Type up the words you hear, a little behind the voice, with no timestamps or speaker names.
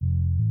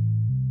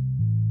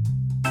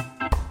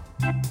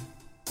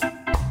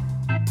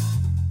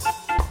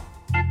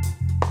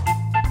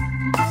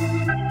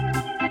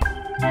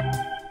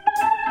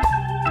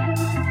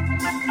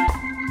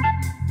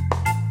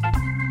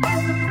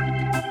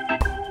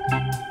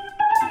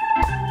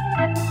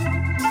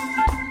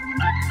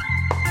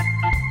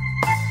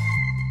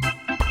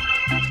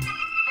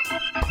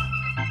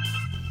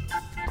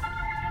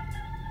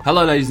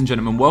Hello ladies and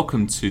gentlemen,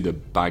 welcome to the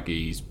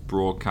Baggies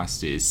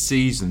Broadcasters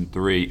Season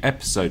 3,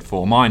 Episode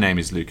 4. My name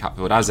is Luke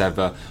Hatfield. As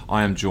ever,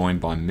 I am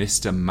joined by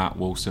Mr. Matt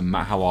Wilson.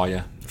 Matt, how are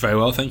you? Very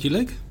well, thank you,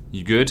 Luke.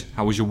 You good?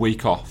 How was your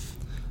week off?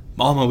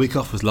 My week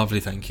off was lovely,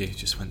 thank you.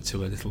 Just went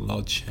to a little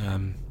lodge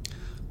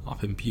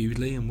up in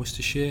Bewdley in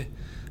Worcestershire.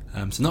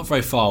 So not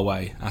very far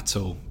away at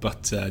all,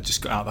 but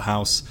just got out of the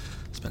house,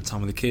 spent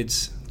time with the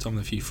kids, time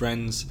with a few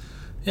friends.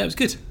 Yeah, it was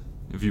good.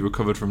 Have you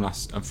recovered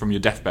from your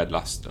deathbed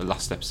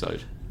last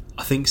episode?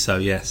 I think so,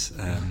 yes.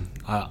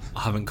 I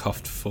haven't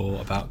coughed for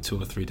about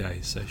 2 or 3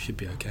 days, so it should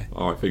be okay.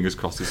 Alright, fingers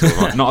crossed it's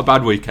alright. Not a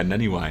bad weekend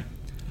anyway.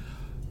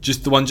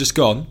 Just the one just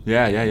gone?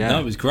 Yeah. No,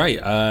 it was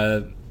great.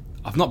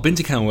 I've not been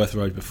to Kenilworth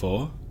Road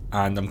before,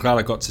 and I'm glad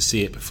I got to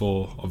see it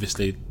before,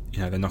 obviously,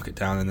 they knock it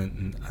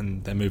down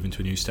and they're moving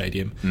to a new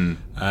stadium.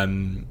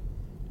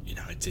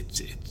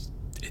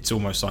 It's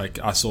almost like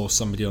I saw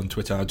somebody on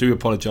Twitter, and I do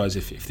apologise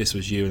if this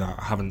was you, and I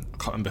can't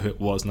remember who it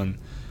was, and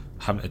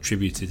I haven't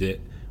attributed it,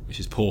 which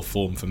is poor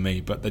form for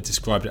me, but they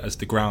described it as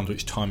the ground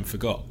which time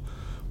forgot,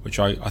 which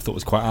I thought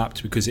was quite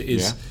apt, because it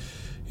is,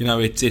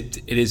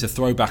 it is a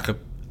throwback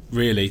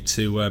really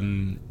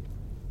to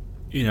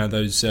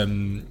those sort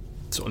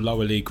of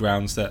lower league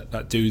grounds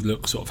that do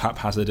look sort of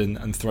haphazard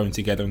and thrown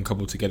together and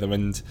cobbled together,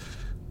 and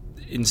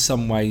in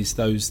some ways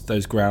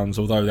those grounds,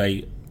 although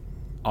they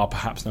are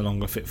perhaps no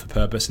longer fit for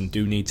purpose and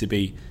do need to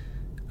be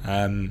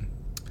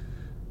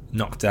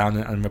knocked down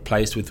and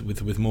replaced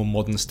with more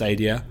modern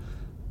stadia,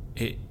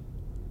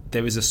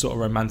 there is a sort of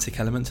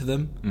romantic element to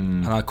them,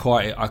 and I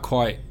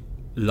quite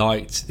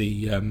liked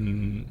the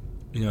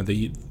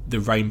the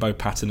rainbow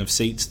pattern of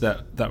seats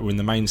that were in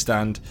the main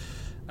stand,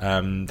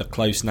 the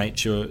close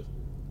nature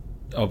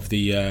of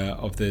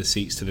the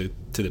seats to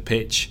the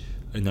pitch.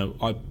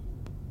 I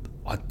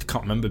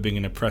can't remember being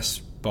in a press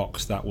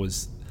box that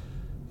was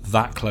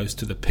that close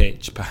to the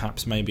pitch.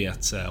 Perhaps maybe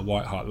at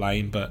White Hart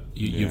Lane, but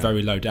you're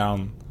very low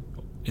down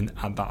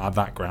at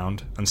that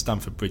ground, and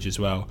Stamford Bridge as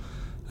well.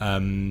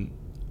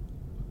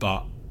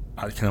 But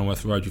at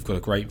Kenilworth Road, you've got a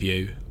great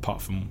view,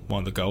 apart from one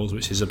of the goals,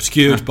 which is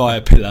obscured by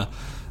a pillar.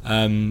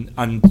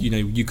 And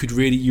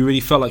you really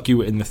felt like you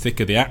were in the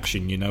thick of the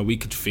action. We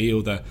could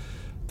feel the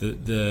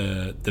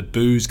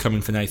boos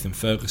coming for Nathan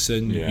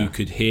Ferguson. Yeah. You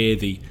could hear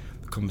the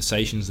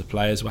conversations the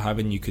players were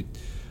having. You could,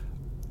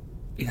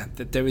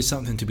 there is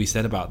something to be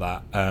said about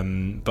that.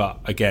 But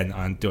again,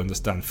 I do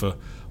understand for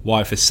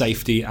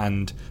safety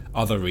and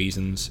other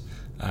reasons,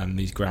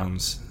 these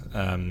grounds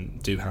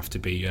do have to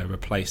be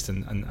replaced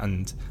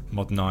and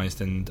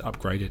modernised and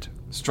upgraded.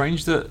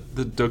 Strange that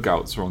the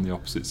dugouts are on the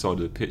opposite side of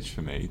the pitch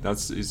for me.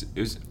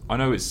 I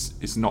know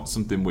it's not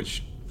something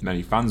which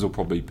many fans will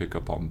probably pick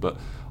up on, but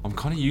I'm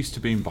kind of used to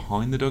being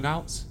behind the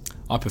dugouts.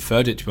 I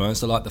preferred it, to be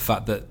honest. I like the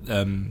fact that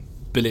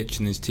Bilic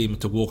and his team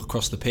had to walk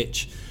across the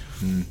pitch.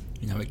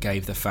 It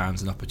gave the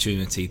fans an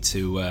opportunity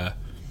to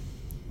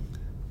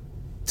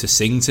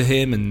sing to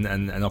him and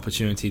an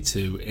opportunity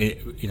to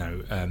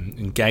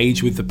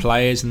engage with the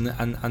players and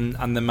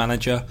the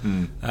manager.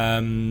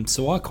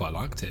 So I quite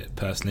liked it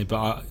personally,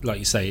 but like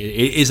you say,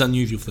 it is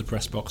unusual for the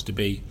press box to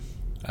be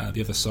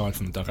the other side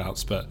from the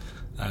dugouts. But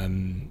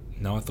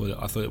no, I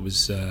thought it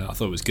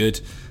was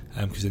good,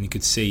 because then you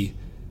could see.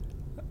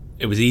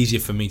 It was easier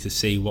for me to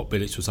see what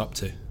Bilic was up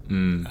to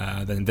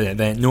than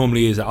it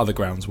normally is at other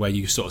grounds where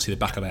you sort of see the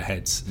back of their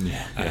heads,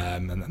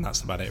 and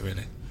that's about it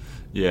really.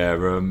 Yeah,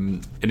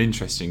 an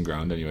interesting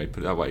ground anyway,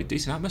 put it that way.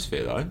 Decent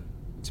atmosphere though,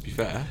 to be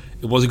fair.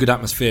 It was a good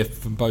atmosphere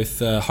from both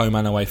home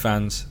and away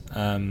fans.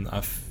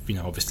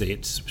 Obviously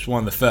it's one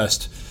of the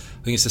first, I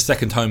think it's the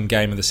second home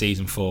game of the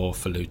season for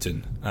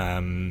Luton,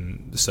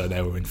 so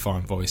they were in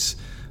fine voice.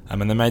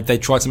 And they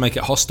tried to make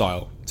it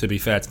hostile, to be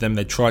fair to them.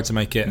 They tried to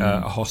make it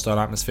a hostile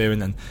atmosphere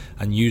and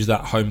use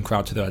that home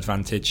crowd to their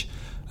advantage.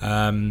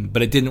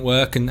 But it didn't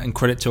work, and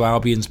credit to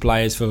Albion's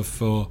players for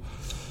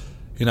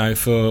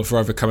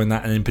overcoming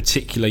that, and in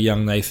particular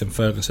young Nathan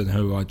Ferguson,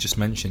 who I just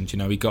mentioned.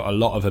 He got a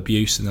lot of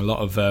abuse and a lot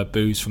of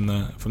boos from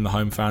the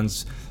home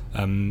fans,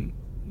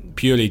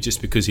 purely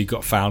just because he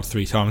got fouled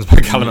 3 times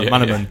by Callum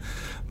McManaman.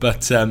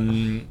 But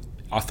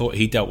I thought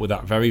he dealt with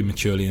that very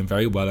maturely and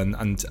very well,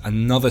 and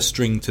another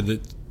string to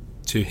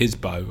his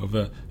bow of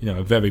a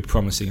very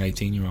promising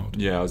 18-year-old.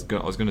 Yeah, I was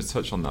going to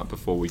touch on that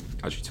before we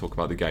actually talk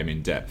about the game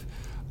in depth.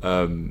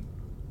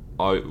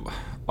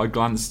 I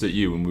glanced at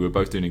you and we were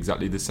both doing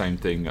exactly the same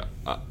thing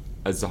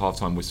as the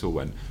halftime whistle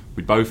went.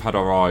 We both had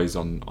our eyes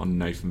on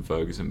Nathan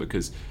Ferguson,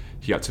 because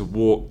he had to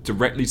walk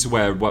directly to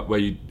where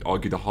you'd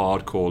argue the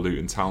hardcore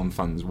Luton Town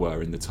fans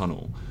were in the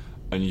tunnel,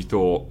 and you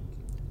thought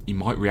he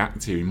might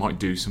react here, he might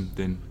do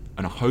something,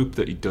 and I hope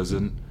that he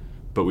doesn't.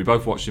 But we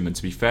both watched him, and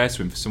to be fair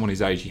to him, for someone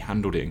his age, he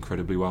handled it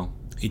incredibly well.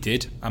 He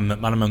did, and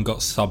McManaman got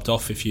subbed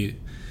off, if you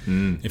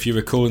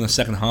recall, in the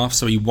second half,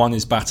 so he won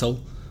his battle.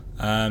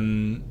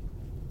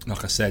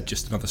 Like I said,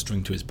 just another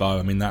string to his bow.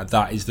 I mean,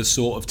 that is the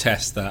sort of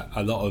test that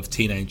a lot of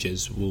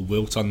teenagers will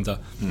wilt under.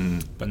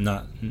 But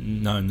no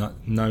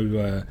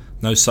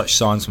such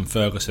signs from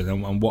Ferguson,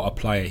 and what a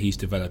player he's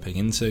developing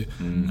into.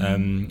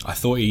 I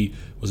thought he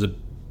was a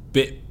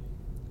bit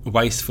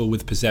wasteful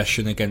with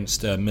possession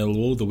against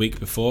Millwall the week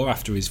before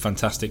after his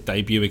fantastic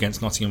debut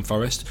against Nottingham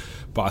Forest,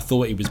 but I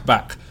thought he was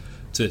back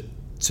to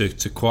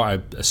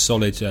quite a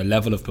solid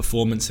level of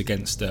performance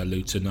against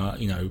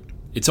Luton.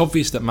 It's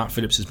obvious that Matt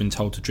Phillips has been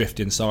told to drift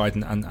inside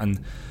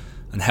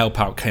and help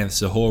out Kenneth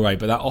Zahoure,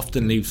 but that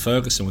often leaves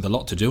Ferguson with a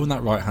lot to do on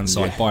that right-hand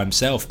side by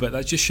himself. But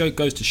that just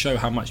goes to show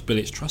how much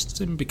Bilic trusts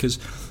him, because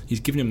he's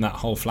given him that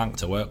whole flank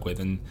to work with,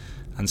 and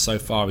so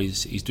far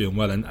he's doing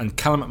well. And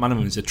Callum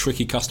McManaman is a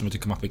tricky customer to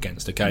come up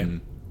against. I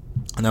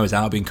know his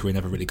Albion career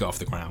never really got off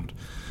the ground,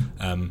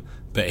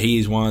 but he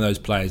is one of those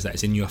players that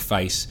is in your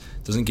face,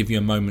 doesn't give you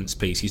a moment's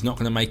peace. He's not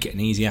going to make it an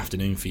easy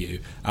afternoon for you,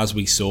 as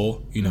we saw.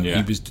 He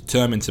was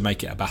determined to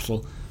make it a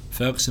battle.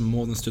 Ferguson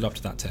more than stood up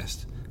to that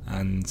test.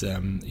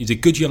 And he's a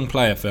good young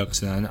player,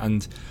 Ferguson,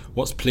 and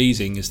what's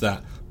pleasing is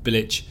that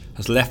Bilic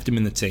has left him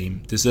in the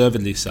team,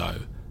 deservedly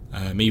so,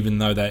 even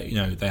though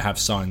they have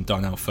signed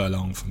Darnell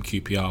Furlong from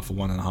QPR for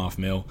 $1.5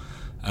 million,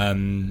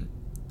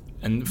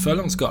 and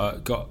Furlong's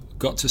got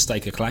to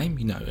stake a claim.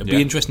 It'll be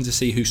interesting to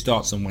see who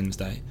starts on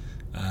Wednesday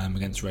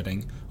against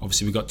Reading.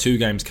 Obviously, we've got 2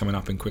 games coming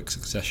up in quick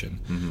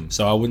succession,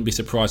 so I wouldn't be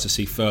surprised to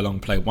see Furlong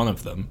play one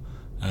of them.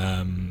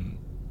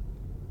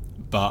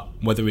 But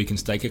whether he can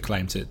stake a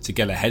claim to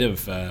get ahead of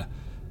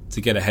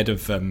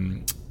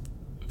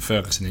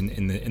Ferguson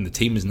in the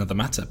team is another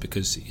matter,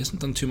 because he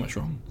hasn't done too much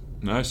wrong.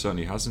 No,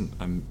 certainly hasn't.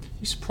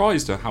 You're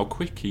surprised at how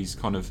quick he's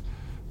kind of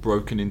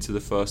broken into the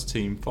first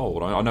team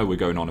fold. I know we're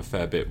going on a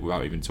fair bit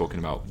without even talking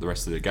about the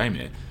rest of the game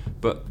here,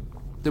 but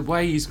the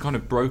way he's kind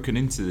of broken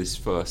into this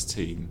first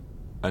team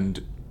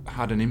and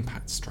had an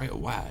impact straight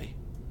away,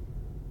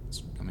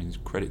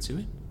 credit to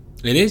him.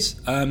 It is.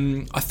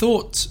 I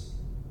thought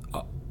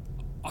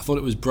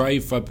it was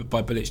brave by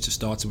Bilic to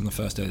start him on the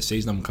first day of the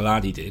season. I'm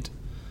glad he did,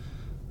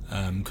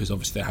 because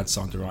obviously they had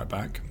signed a right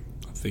back.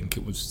 I think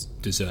it was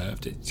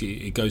deserved.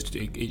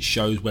 It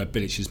shows where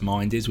Bilic's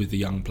mind is with the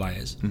young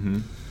players,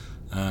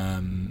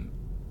 and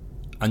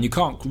you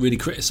can't really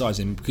criticise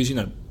him, because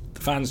the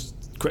fans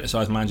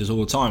criticise managers all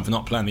the time for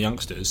not playing the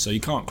youngsters. So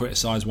you can't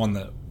criticise one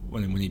that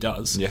when he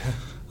does. Yeah.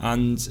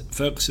 And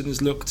Ferguson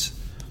has looked.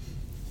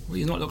 Well,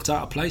 he's not looked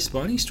out of place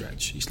by any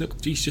stretch. He's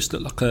just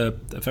looked like a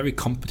very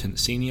competent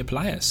senior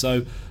player.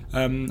 So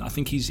I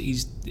think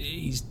he's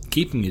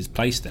keeping his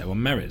place there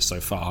on merit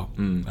so far.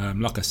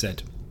 Like I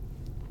said,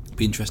 it'll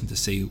be interesting to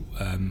see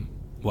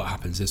what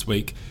happens this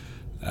week,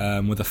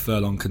 whether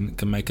Furlong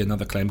can make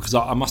another claim. Because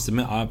I must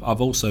admit, I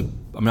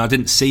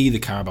didn't see the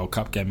Carabao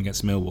Cup game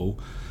against Millwall,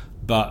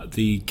 but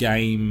the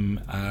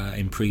game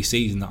in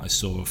pre-season that I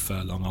saw of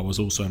Furlong, I was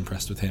also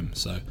impressed with him.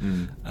 So.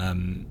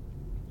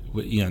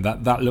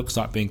 That looks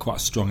like being quite a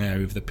strong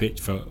area of the pitch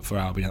for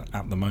Albion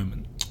at the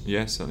moment.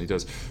 Yeah, certainly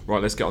does.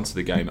 Right, let's get on to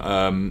the game.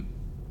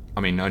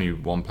 Only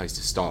one place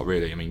to start,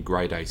 really.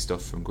 Grade A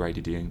stuff from Grady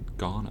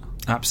Diangana.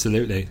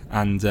 Absolutely,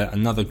 and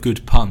another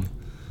good pun.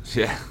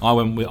 Yeah, I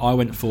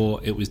went for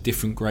it was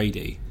different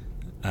Grady.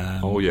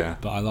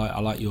 But I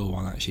like your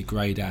one actually.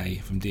 Grade A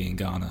from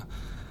Diangana.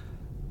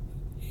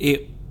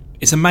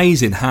 It's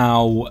amazing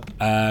how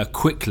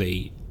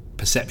quickly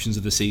perceptions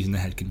of the season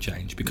ahead can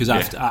change, because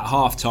at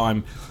half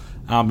time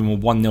Albion were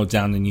 1-0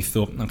 down, and you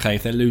thought, okay,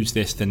 if they lose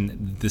this,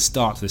 then the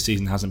start to the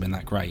season hasn't been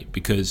that great,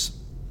 because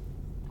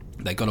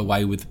they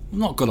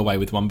not got away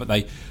with one, but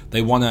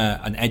they won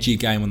an edgy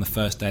game on the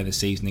first day of the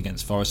season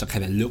against Forest. Okay,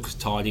 they looked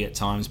tidy at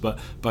times, but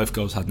both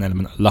goals had an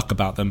element of luck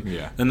about them.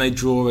 Then they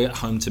draw at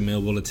home to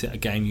Millwall, a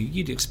game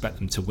you'd expect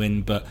them to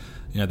win, but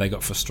they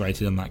got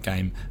frustrated on that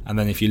game. And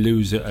then if you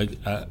lose away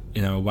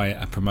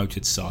at a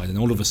promoted side, and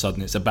all of a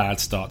sudden it's a bad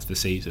start to the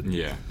season.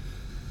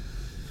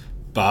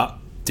 But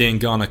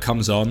Diangana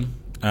comes on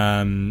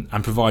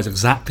and provides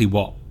exactly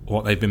what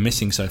they've been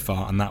missing so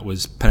far, and that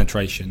was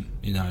penetration.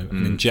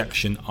 An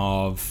injection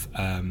of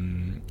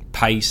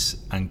pace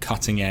and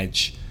cutting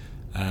edge,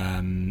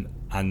 and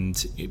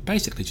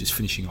basically just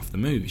finishing off the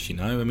moves.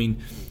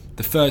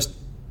 The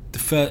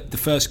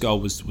first goal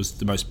was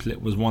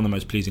one of the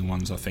most pleasing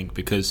ones, I think,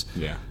 because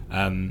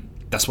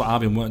that's what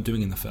Albion weren't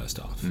doing in the first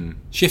half.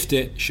 Shift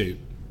it, shoot,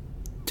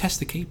 test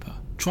the keeper.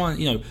 Try,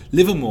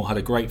 Livermore had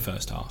a great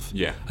first half.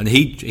 And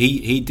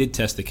he did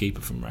test the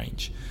keeper from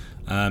range.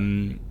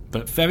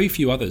 But very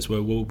few others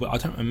were. I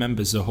don't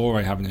remember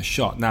Zahoure having a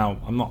shot. Now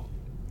I'm not.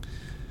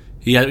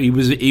 He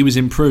was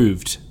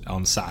improved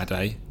on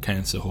Saturday,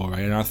 Kenneth Zahoure,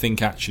 and I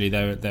think actually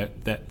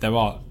there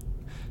are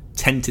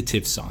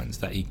tentative signs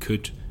that he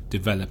could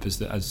develop as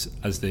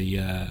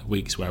the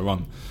weeks wear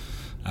on.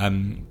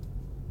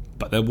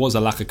 But there was a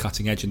lack of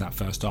cutting edge in that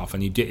first half,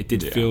 and it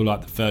did feel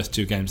like the first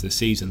 2 games of the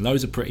season.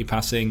 Loads of pretty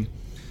passing.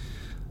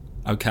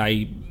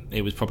 Okay,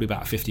 it was probably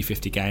about a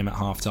 50-50 game at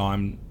half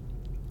time.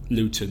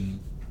 Luton,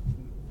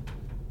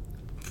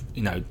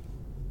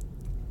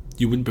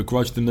 you wouldn't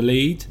begrudge them the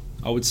lead,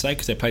 I would say,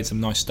 because they played some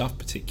nice stuff,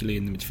 particularly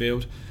in the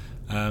midfield.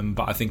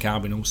 But I think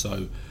Albion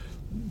also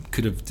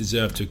could have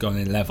deserved to have gone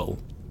in level.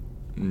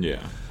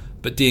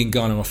 But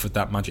Diangana offered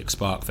that magic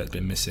spark that's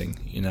been missing,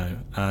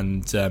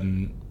 and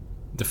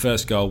The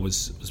first goal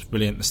was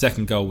brilliant. The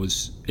second goal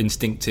was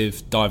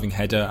instinctive, diving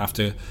header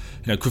after,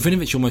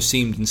 Krovinovic almost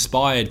seemed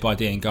inspired by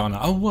Diangana.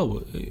 Oh,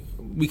 well,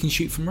 we can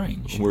shoot from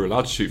range. We're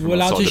allowed to shoot from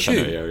outside the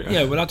penalty area.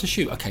 Yeah, we're allowed to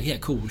shoot. Okay, yeah,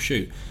 cool, we'll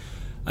shoot.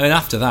 And then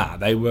after that,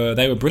 they were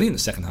brilliant in the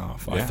second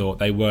half. I thought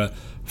they were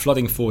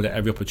flooding forward at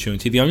every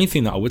opportunity. The only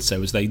thing that I would say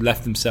was they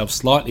left themselves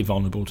slightly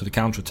vulnerable to the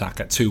counter-attack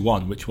at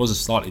 2-1, which was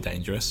slightly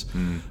dangerous.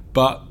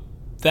 But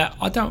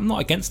I'm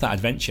not against that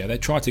adventure. They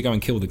tried to go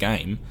and kill the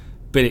game.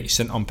 Bilic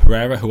sent on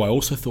Pereira, who I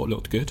also thought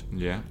looked good.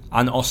 Yeah.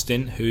 And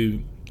Austin,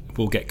 who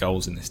will get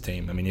goals in this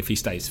team. I mean, if he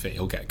stays fit,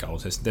 he'll get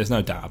goals. There's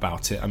no doubt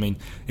about it. I mean,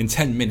 in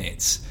 10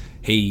 minutes,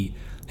 he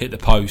hit the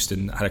post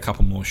and had a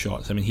couple more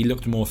shots. I mean, he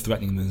looked more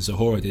threatening than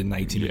Zohore did in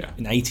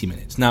 80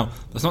 minutes. Now,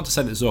 that's not to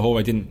say that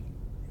Zohore didn't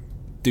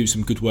do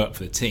some good work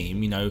for the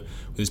team.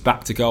 With his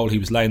back to goal, he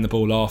was laying the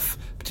ball off,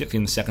 particularly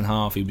in the second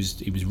half. He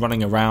was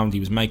running around. He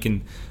was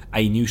making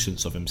a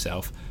nuisance of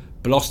himself.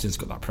 But Austin's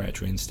got that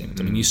predatory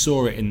instinct. I mean, you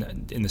saw it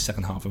in the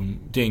second half when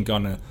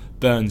Diangana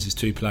burns his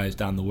two players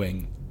down the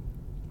wing,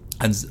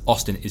 and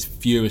Austin is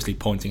furiously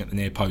pointing at the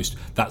near post.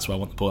 That's where I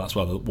want the ball. That's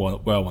where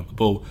I want the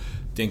ball.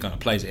 Diangana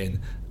plays it in,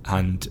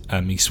 and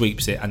he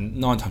sweeps it, and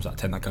 9 times out of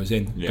 10 that goes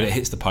in. But it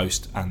hits the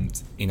post,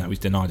 and he's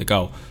denied a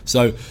goal.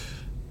 So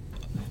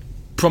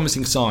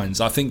promising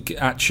signs. I think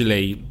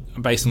actually,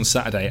 based on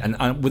Saturday,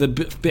 and with a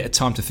bit of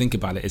time to think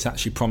about it, it's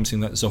actually promising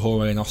that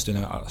Zohore and Austin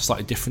are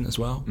slightly different as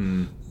well.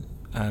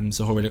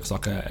 Zohore looks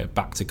like a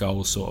back to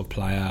goal sort of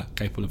player,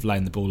 capable of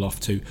laying the ball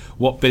off to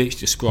what Bilic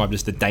described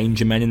as the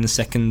danger men in the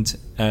second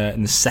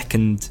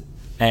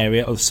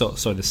area of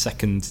the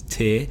second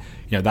tier.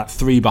 That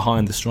 3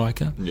 behind the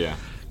striker. Yeah.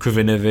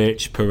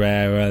 Krovinovic,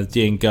 Pereira,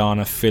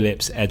 Diangana,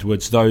 Phillips,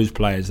 Edwards. Those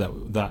players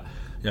that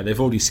they've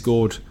already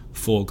scored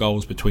 4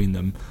 goals between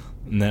them,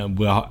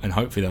 and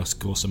hopefully they'll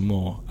score some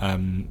more.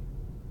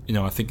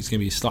 I think it's going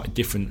to be a slightly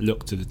different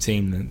look to the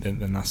team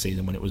than last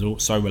season when it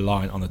was so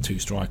reliant on the 2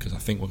 strikers. I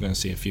think we're going to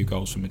see a few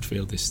goals from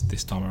midfield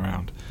this time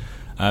around.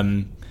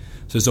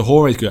 So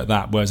Zohore is good at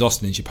that, whereas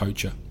Austin is your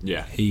poacher.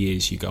 Yeah, he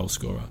is your goal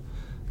scorer.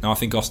 Now I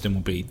think Austin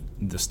will be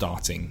the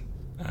starting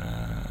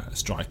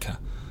striker,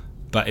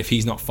 but if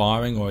he's not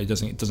firing or it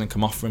doesn't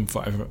come off for him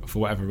for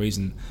whatever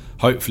reason,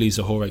 hopefully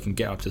Zohore can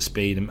get up to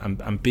speed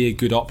and be a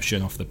good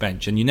option off the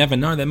bench. And you never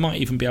know, they might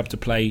even be able to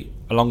play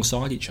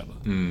alongside each other.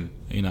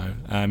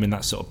 In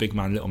that sort of big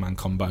man little man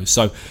combo.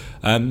 So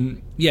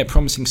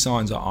promising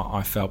signs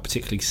I felt,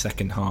 particularly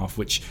second half,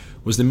 which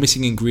was the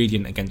missing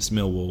ingredient against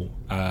Millwall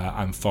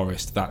and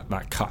Forest,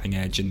 that cutting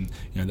edge. And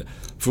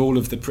for all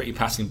of the pretty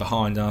passing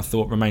behind, I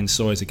thought Romain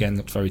Sawyers again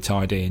looked very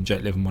tidy, and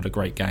Jake Livermore had a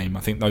great game. I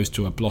think those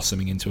two are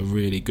blossoming into a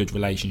really good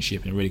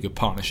relationship and a really good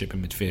partnership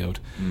in midfield.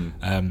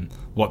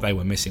 What they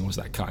were missing was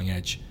that cutting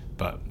edge,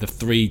 but the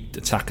 3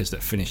 attackers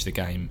that finished the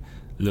game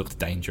looked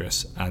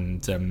dangerous,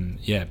 and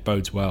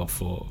bodes well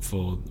for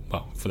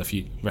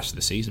the rest of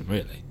the season,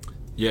 really.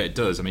 Yeah, it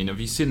does. I mean, have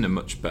you seen a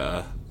much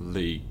better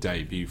league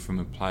debut from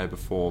a player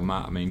before,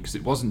 Matt? I mean, because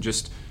it wasn't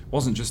just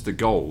the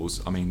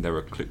goals. I mean, there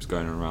were clips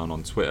going around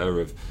on Twitter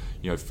of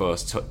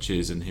first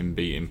touches and him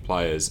beating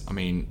players. I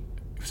mean,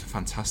 it was a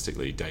fantastic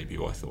league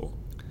debut, I thought.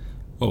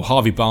 Well,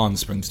 Harvey Barnes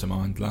springs to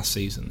mind last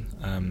season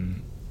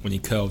when he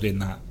curled in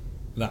that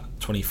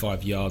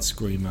 25-yard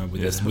screamer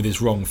with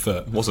his wrong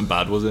foot. Wasn't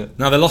bad, was it?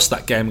 Now, they lost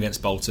that game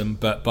against Bolton,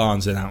 but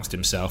Barnes announced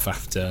himself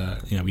after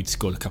we'd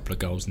scored a couple of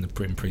goals in the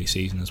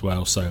pre-season as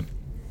well. So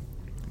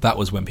that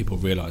was when people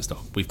realised,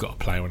 we've got a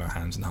player on our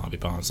hands in Harvey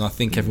Barnes. And I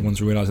think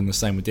everyone's realising the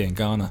same with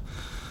Diangana.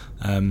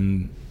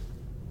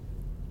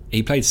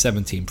 He played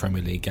 17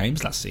 Premier League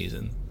games last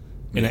season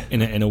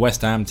in a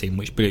West Ham team,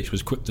 which Bilic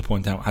was quick to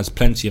point out has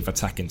plenty of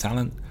attacking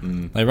talent.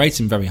 They rate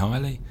him very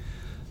highly.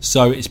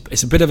 So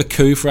it's a bit of a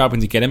coup for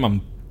Albion to get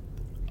him.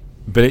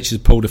 Bilic has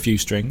pulled a few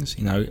strings.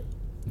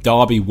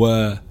 Derby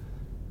were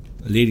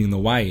leading the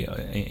way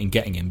in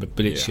getting him, but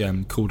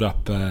Bilic called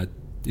up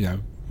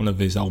one of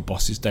his old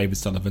bosses, David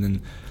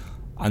Sullivan,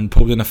 and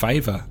pulled in a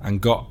favour and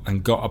got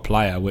a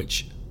player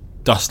which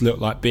does look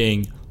like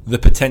being the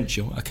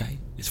potential. Okay,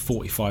 it's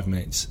 45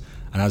 minutes,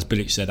 and as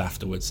Bilic said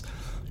afterwards,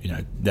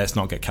 let's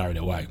not get carried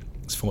away.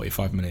 It's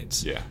 45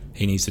 minutes. Yeah,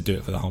 he needs to do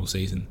it for the whole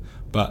season.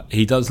 But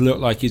he does look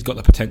like he's got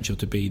the potential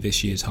to be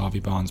this year's Harvey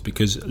Barnes,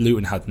 because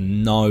Luton had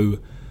no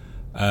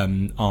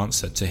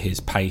answer to his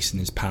pace and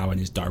his power and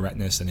his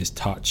directness and his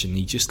touch, and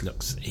he just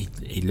looks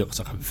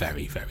like a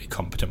very, very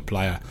competent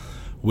player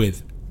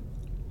with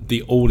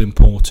the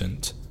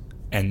all-important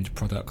end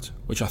product,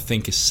 which I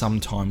think is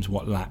sometimes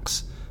what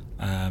lacks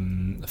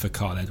for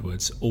Kyle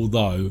Edwards.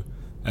 Although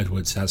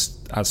Edwards has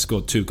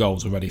scored 2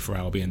 goals already for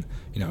Albion,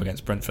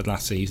 against Brentford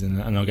last season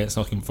and against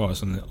Nottingham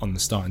Forest on the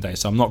starting day.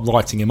 So I'm not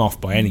writing him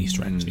off by any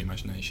stretch of the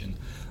imagination.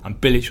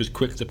 And Bilic was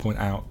quick to point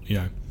out,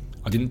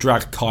 I didn't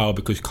drag Kyle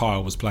because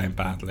Kyle was playing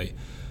badly.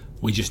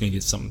 We just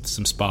needed some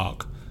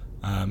spark,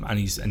 and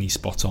he's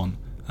spot on.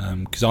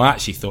 Because I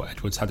actually thought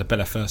Edwards had a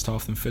better first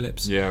half than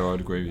Phillips. Yeah, I'd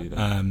agree with you there.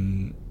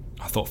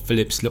 I thought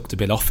Phillips looked a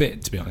bit off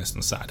it, to be honest,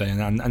 on Saturday,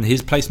 and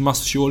his place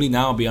must surely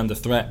now be under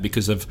threat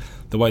because of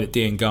the way that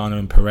Diangana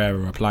and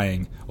Pereira are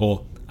playing,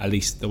 or at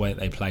least the way that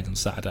they played on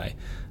Saturday.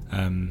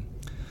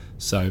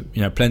 So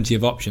plenty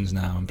of options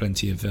now and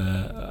plenty of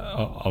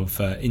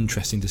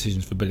interesting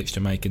decisions for Bilic to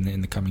make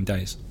in the coming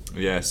days.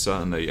 Yeah,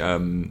 certainly.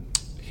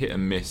 Hit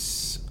and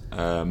miss,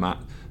 Matt.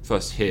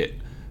 First hit,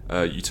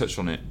 you touched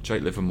on it.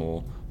 Jake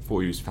Livermore, thought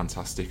he was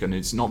fantastic, and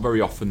it's not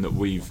very often that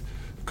we've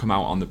come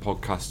out on the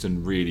podcast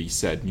and really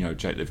said,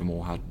 Jake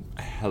Livermore had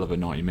a hell of a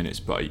 90 minutes,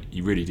 but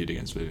he really did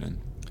against Luton.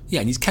 Yeah,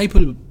 and he's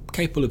capable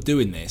of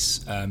doing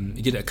this.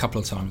 He did it a couple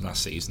of times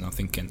last season. I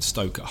think against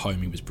Stoke at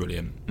home he was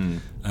brilliant.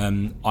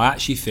 I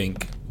actually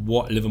think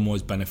what Livermore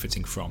is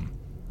benefiting from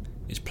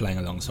is playing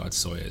alongside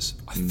Sawyers.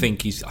 I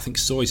think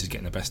Sawyers is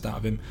getting the best out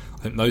of him. I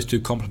think those two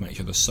complement each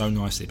other so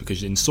nicely,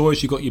 because in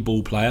Sawyers you've got your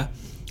ball player.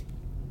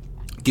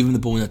 Give him the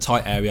ball in a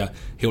tight area,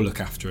 he'll look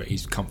after it,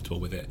 he's comfortable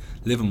with it.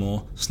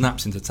 Livermore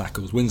snaps into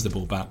tackles, wins the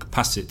ball back,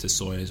 passes it to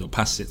Sawyers or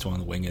passes it to one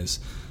of the wingers.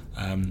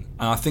 And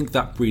I think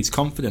that breeds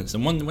confidence.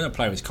 And when a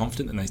player is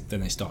confident,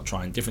 then they start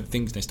trying different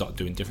things, they start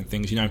doing different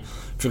things.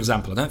 For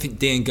example, I don't think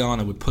Dean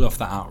Garner would pull off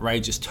that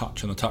outrageous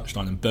touch on the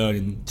touchline and burn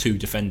in 2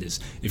 defenders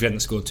if he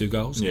hadn't scored 2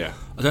 goals. Yeah.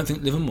 I don't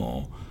think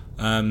Livermore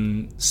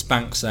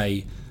spanks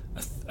a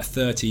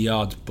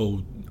 30-yard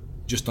ball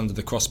just under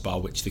the crossbar,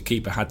 which the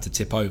keeper had to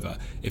tip over,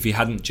 if he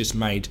hadn't just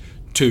made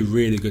 2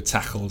 really good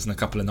tackles and a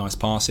couple of nice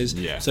passes.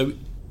 Yeah. So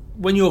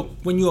when you're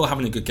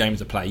having a good game as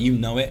a player, you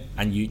know it,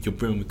 and you're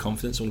brimming with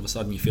confidence. All of a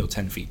sudden, you feel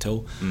 10 feet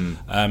tall.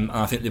 And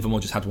I think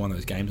Livermore just had one of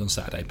those games on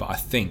Saturday, but I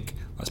think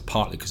that's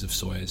partly because of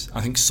Sawyers.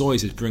 I think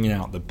Sawyers is bringing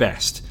out the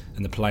best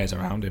in the players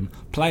around him.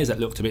 Players that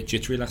looked a bit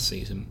jittery last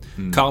season.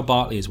 Carl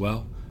Bartley as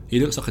well.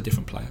 He looks like a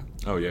different player.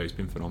 Oh yeah, he's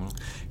been phenomenal.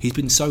 He's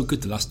been so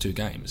good the last 2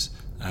 games.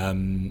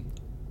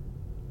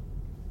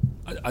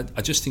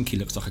 I just think he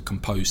looks like a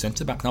composed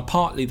centre-back. Now,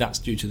 partly that's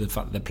due to the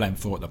fact that they're playing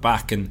 4 at the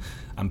back, and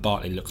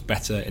Bartley looks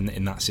better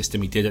in that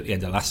system. He did at the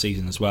end of last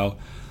season as well.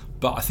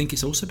 But I think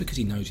it's also because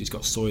he knows he's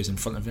got Sawyers in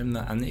front of him,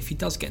 and if he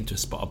does get into a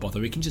spot of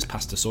bother, he can just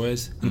pass to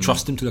Sawyers and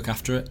trust him to look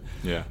after it.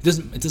 Yeah.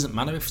 It doesn't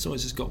matter if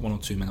Sawyers has got 1 or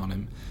 2 men on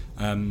him.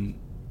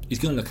 He's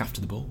going to look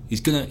after the ball.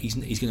 He's going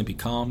to be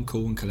calm,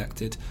 cool, and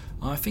collected.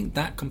 And I think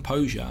that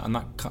composure and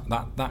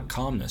that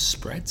calmness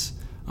spreads.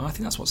 And I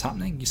think that's what's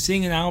happening. You're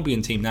seeing an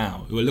Albion team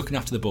now who are looking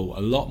after the ball with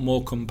a lot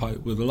more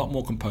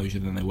composure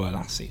than they were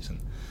last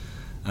season.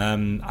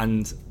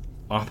 And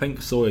I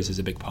think Sawyers is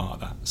a big part of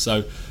that.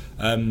 So,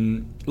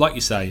 like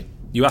you say,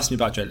 you asked me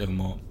about Jake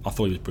Livermore. I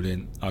thought he was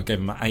brilliant. I gave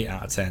him an 8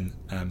 out of 10.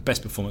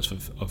 Best performance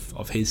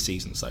of his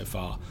season so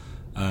far.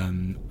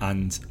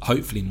 And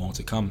hopefully more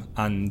to come.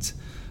 And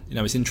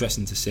it's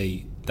interesting to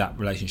see that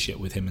relationship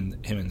with him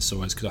and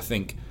Sawyers, because I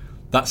think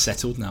that's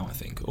settled now. I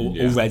think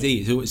already.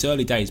 It's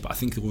early days, but I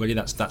think already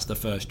that's the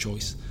first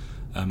choice.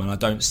 And I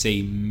don't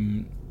see,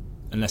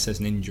 unless there's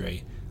an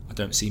injury, I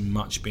don't see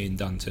much being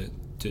done to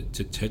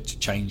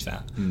change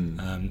that.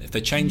 If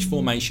they change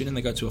formation and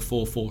they go to a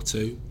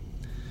 4-4-2,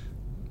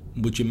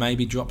 would you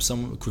maybe drop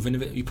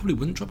Krovinovic? You probably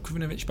wouldn't drop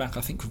Krovinovic back.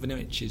 I think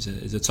Krovinovic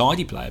is a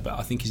tidy player, but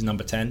I think he's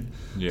number 10.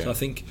 Yeah. So I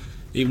think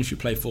even if you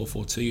play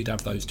 4-4-2, you'd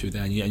have those 2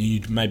 there, and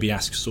you'd maybe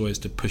ask Sawyers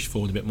to push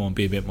forward a bit more and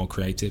be a bit more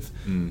creative.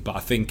 But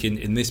I think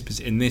in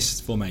this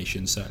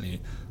formation,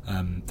 certainly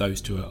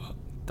those 2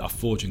 are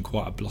forging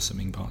quite a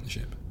blossoming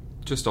partnership.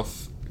 Just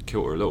off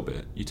kilter a little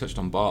bit, you touched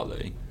on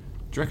Bartley.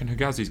 Do you reckon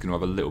Hegazi's going to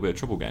have a little bit of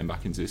trouble getting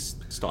back into his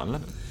starting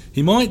 11?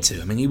 He might do.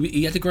 I mean,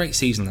 he had a great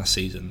season last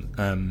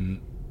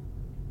season.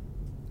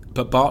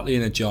 But Bartley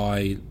and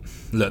Ajayi,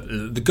 look,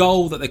 the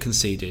goal that they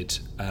conceded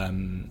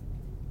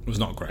was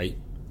not great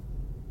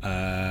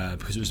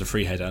because it was a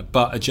free header.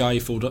 But Ajayi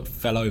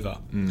fell over.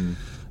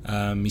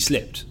 He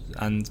slipped,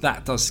 and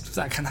that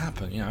can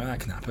happen. That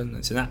can happen.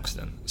 It's an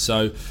accident.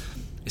 So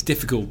it's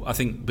difficult. I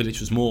think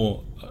Bilic was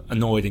more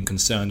annoyed and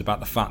concerned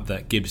about the fact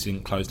that Gibbs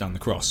didn't close down the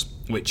cross,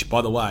 which,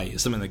 by the way,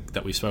 is something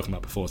that we've spoken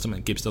about before. Something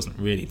that Gibbs doesn't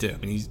really do. I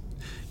mean,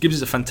 Gibbs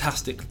is a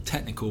fantastic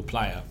technical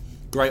player.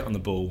 Great on the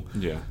ball,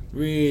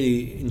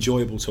 really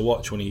enjoyable to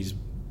watch when he's,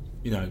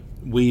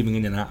 weaving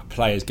in and out of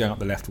players going up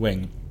the left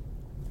wing.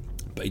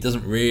 But he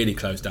doesn't really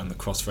close down the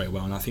cross very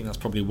well, and I think that's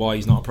probably why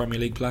he's not a Premier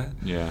League player.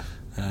 Yeah,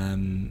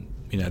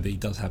 he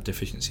does have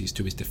deficiencies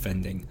to his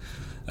defending.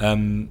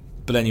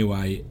 But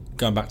anyway,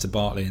 going back to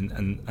Bartley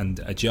and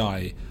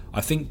Ajayi,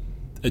 I think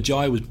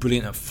Ajayi was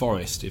brilliant at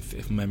Forest,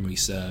 if memory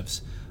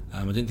serves.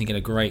 I didn't think he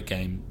had a great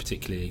game,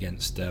 particularly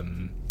against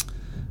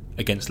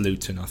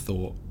Luton. I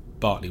thought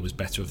Bartley was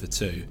better of the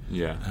 2.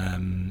 Yeah.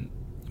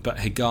 But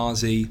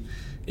Hegazi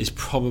is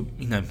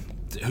probably,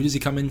 who does he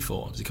come in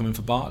for? Does he come in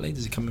for Bartley?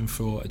 Does he come in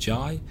for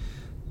Ajayi?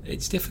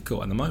 It's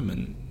difficult at the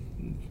moment.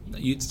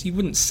 You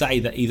wouldn't say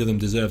that either of them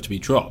deserve to be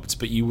dropped,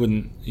 but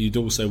you'd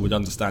also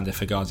understand if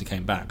Hegazi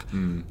came back.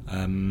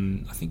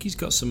 I think he's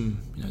got some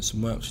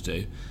work to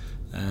do.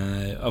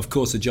 Of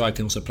course, Ajayi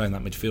can also play in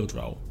that midfield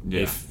role.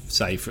 Yeah. If,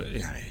 say,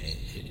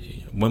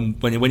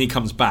 when he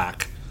comes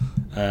back.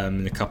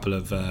 In a couple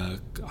of, I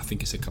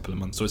think it's a couple of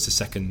months, so it's the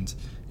second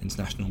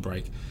international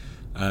break.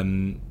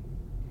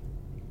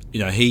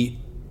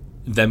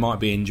 there might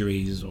be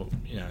injuries, or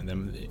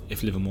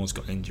if Livermore's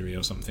got an injury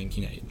or something,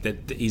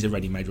 he's a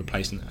ready-made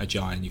replacement,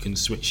 Ajayi, and you can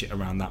switch it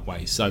around that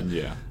way. So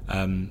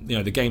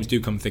the games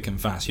do come thick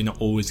and fast. You're not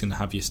always going to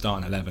have your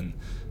starting 11,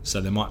 so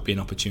there might be an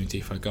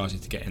opportunity for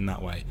Hegazi to get in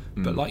that way.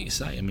 But like you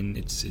say, I mean,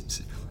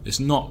 it's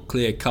not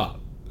clear cut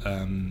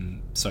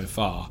so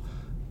far.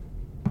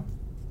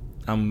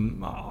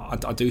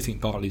 I do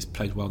think Bartley's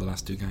played well the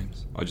last 2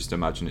 games. I just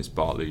imagine it's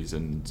Bartley's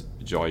and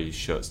Ajayi's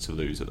shirts to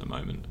lose at the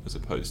moment, as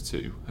opposed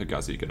to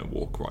Hegazi going to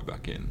walk right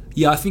back in.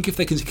 Yeah, I think if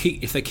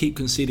they keep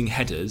conceding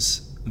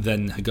headers,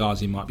 then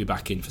Hegazi might be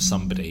back in for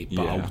somebody,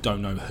 but I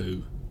don't know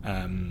who.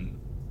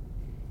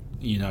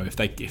 If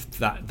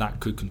that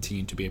could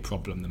continue to be a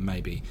problem, then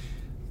maybe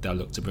they'll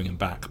look to bring him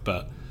back.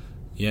 But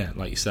yeah,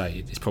 like you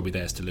say, it's probably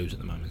theirs to lose at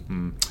the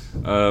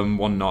moment.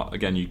 One not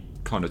again. You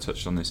kind of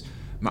touched on this.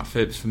 Matt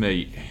Phillips, for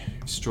me,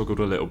 struggled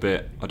a little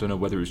bit. I don't know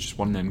whether it was just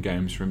one of them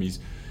games for him.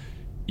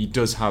 He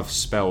does have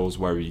spells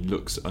where he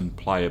looks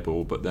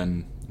unplayable, but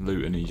then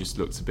Luton, he just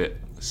looks a bit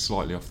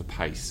slightly off the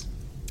pace.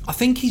 I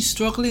think he's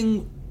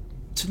struggling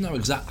to know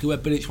exactly where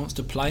Bilic wants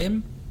to play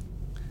him.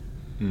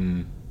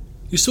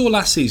 You saw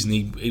last season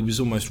he was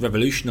almost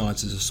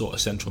revolutionised as a sort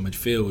of central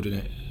midfielder in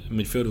a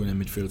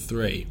midfield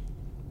 3.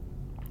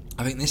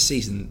 I think this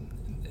season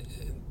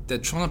they're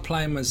trying to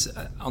play him as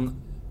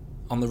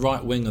on the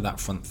right wing of that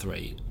front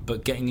 3,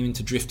 but getting him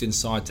to drift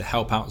inside to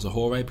help out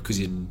Zohore because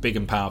he's big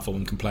and powerful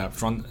and can play up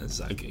front,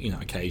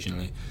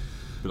 occasionally.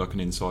 Be like an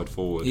inside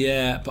forward.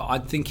 Yeah, but I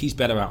think he's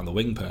better out on the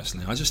wing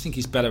personally. I just think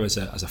he's better as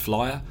a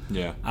flyer.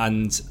 Yeah,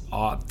 and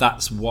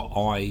that's what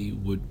I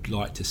would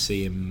like to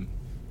see him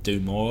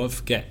do more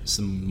of. Get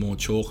some more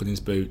chalk in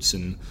his boots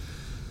and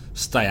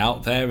stay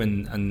out there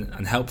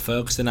and help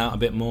Ferguson out a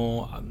bit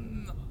more.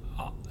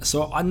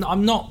 So I'm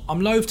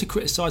loath to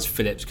criticise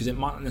Phillips because it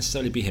might not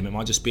necessarily be him. It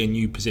might just be a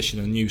new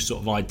position, a new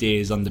sort of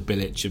ideas under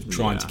Bilic of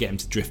trying to get him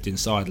to drift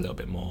inside a little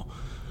bit more.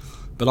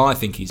 But I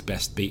think he's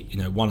best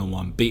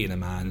one-on-one, beating a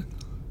man,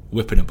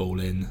 whipping a ball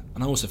in,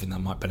 and I also think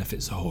that might benefit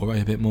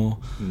Zohore a bit more.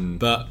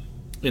 But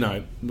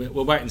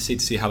we're waiting to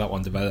see how that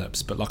one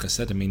develops. But like I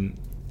said, I mean,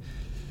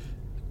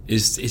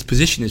 his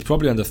position is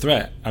probably under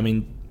threat. I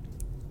mean,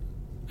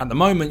 at the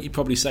moment, you'd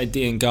probably say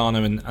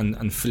Diangana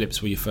and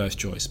Phillips were your first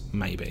choice,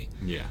 maybe.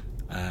 Yeah.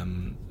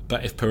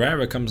 But if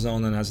Pereira comes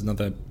on and has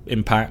another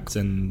impact,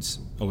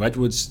 or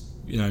Edwards,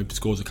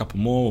 scores a couple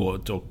more,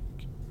 or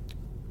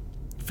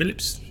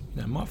Phillips,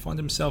 might find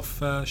himself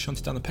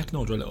shunted down the pecking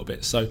order a little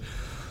bit. So,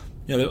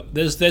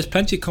 there's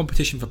plenty of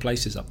competition for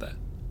places up there.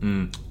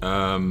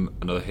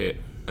 Another hit,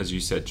 as you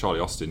said,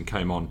 Charlie Austin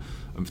came on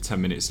and for 10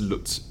 minutes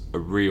looked a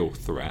real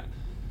threat.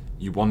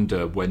 You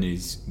wonder when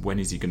is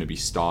he going to be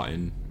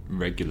starting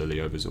regularly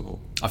over Zohore?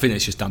 I think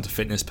it's just down to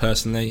fitness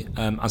personally.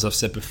 As I've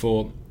said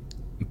before,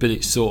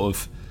 Bilic sort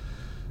of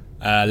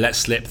let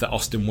slip that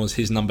Austin was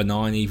his number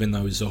 9, even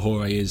though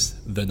Zohore is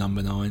the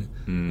number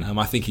 9.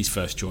 I think he's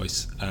first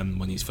choice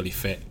when he's fully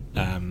fit.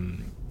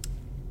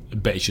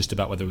 But it's just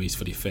about whether he's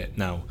fully fit.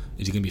 Now,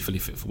 is he going to be fully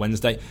fit for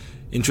Wednesday?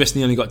 Interestingly,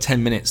 he only got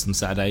 10 minutes on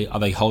Saturday. Are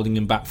they holding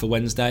him back for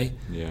Wednesday?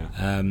 Yeah.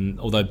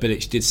 Although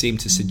Bilic did seem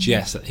to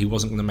suggest that he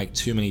wasn't going to make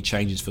too many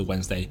changes for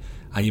Wednesday,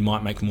 and he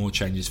might make more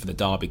changes for the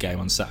Derby game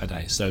on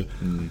Saturday. So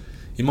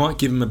he might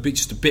give him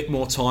just a bit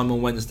more time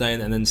on Wednesday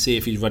and then see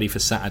if he's ready for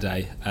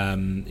Saturday.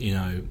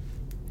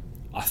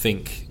 I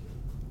think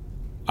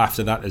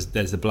after that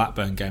there's the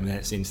Blackburn game and then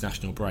it's the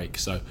international break.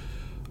 So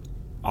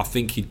I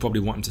think he'd probably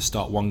want him to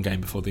start one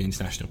game before the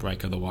international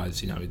break.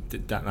 Otherwise,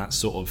 that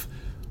sort of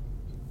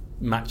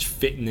match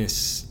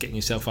fitness, getting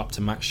yourself up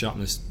to match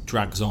sharpness,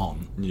 drags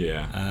on.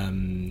 Yeah.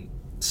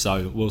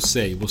 So we'll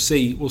see. We'll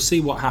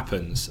see what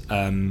happens.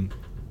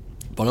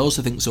 But I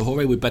also think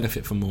Zohore would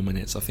benefit from more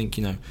minutes. I think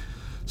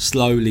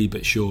slowly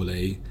but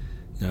surely,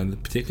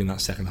 particularly in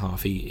that second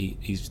half, he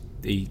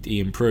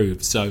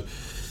improved. So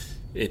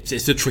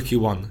it's a tricky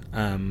one.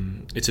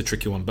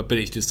 But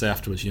Bilic did say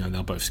afterwards,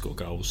 they'll both score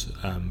goals.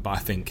 But I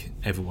think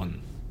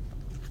everyone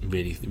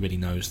really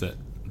knows that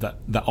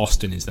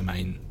Austin is the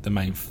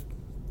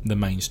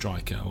main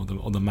striker or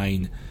the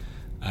main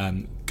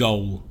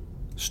goal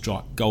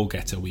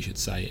getter, we should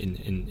say,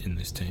 in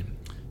this team.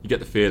 You get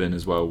the feeling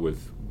as well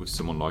with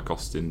someone like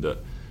Austin that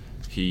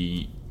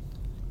he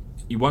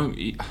won't.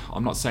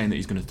 I'm not saying that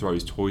he's going to throw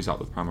his toys out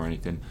the pram or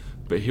anything,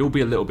 but he'll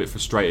be a little bit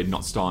frustrated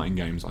not starting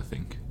games. I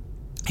think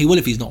he will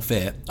if he's not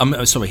fit.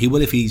 He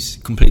will if he's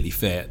completely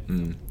fit.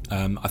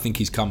 I think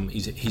he's come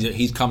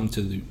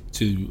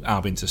to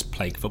Albion to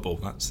play football.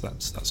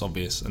 That's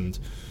obvious, and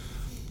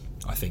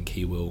I think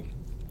he will.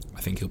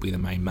 I think he'll be the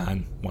main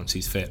man once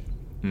he's fit.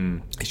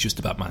 It's just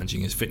about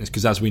managing his fitness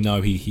because, as we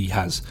know, he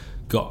has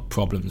got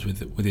problems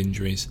with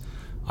injuries.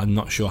 I'm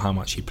not sure how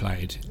much he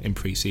played in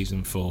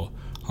pre-season for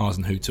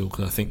Hasenhüttl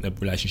because I think the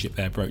relationship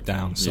there broke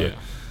down. So,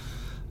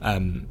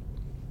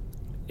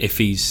 if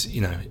he's,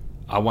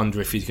 I wonder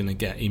if he's going to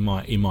get. He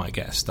might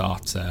get a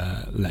start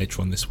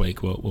later on this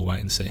week. We'll wait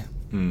and see.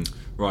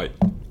 Right,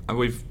 and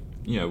we've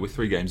we're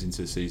 3 games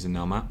into the season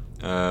now, Matt.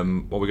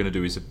 What we're going to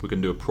do is we're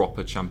going to do a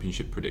proper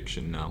championship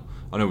prediction now.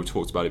 I know we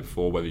talked about it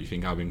before, whether you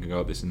think Albion can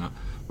go up this and that.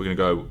 We're going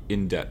to go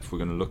in depth. We're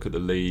going to look at the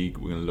league.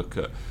 We're going to look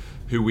at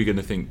who we're going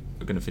to think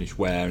are going to finish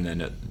where, and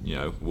then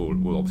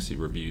we'll obviously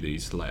review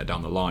these later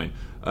down the line.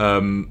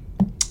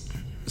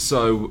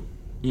 So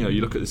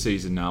you look at the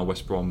season now.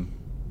 West Brom,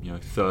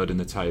 3rd in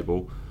the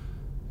table.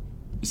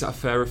 Is that a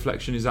fair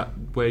reflection? Is that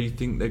where you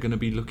think they're going to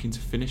be looking to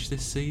finish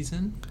this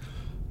season?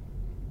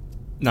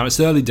 Now,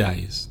 it's early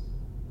days,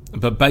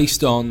 but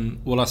based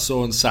on what I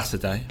saw on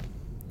Saturday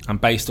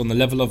and based on the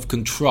level of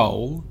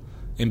control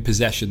in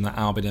possession that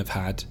Albion have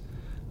had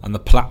and the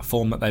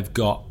platform that they've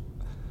got,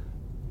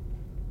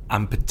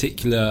 and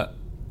particular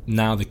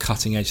now the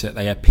cutting edge that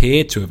they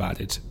appear to have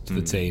added to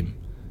the team,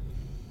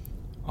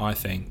 I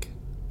think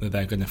that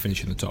they're going to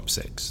finish in the top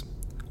 6.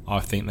 I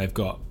think they're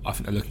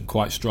looking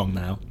quite strong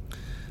now.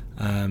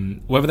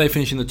 Whether they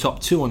finish in the top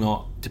 2 or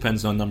not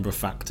depends on a number of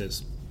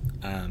factors.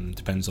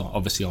 Depends on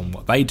obviously on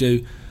what they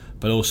do,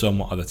 but also on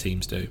what other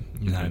teams do.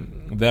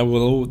 There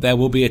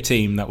will be a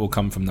team that will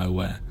come from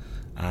nowhere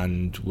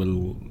and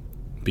will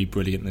be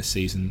brilliant this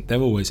season. There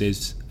always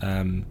is.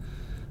 And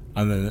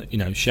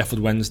then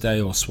Sheffield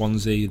Wednesday or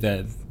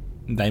Swansea,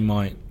 they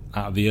might,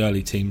 out of the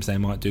early teams, they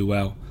might do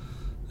well.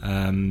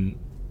 Out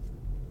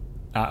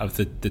of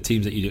the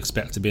teams that you'd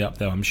expect to be up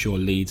there, I'm sure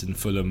Leeds and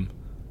Fulham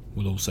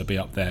will also be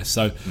up there.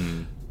 So,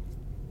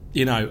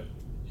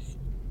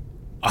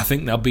 I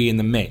think they'll be in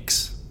the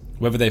mix.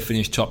 Whether they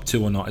finish top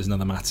 2 or not is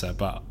another matter.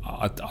 But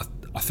I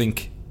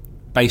think,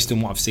 based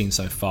on what I've seen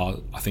so far,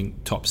 I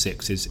think top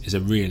 6 is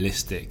a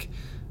realistic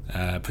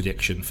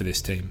prediction for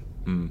this team.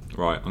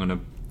 Right, I'm going to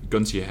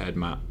gun to your head,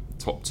 Matt.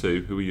 Top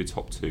 2. Who are your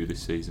top 2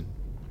 this season?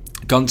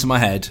 Gun to my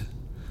head.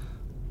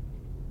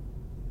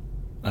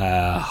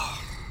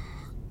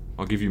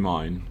 I'll give you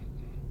mine.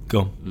 Go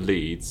on.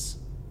 Leeds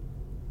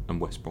and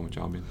West Bromwich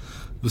Albion.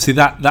 Well, see,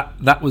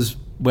 that was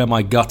where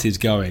my gut is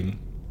going.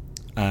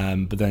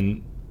 But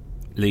then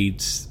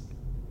Leeds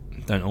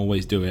don't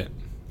always do it,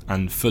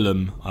 and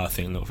Fulham I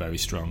think look very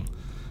strong.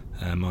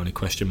 My only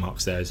question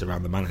marks there is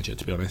around the manager,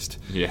 to be honest.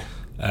 Yeah.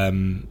 I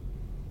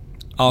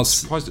was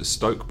surprised at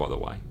Stoke, by the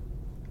way.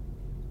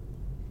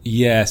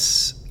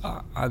 Yes,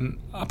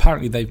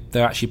 apparently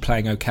they're actually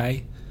playing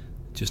okay,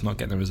 just not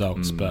getting the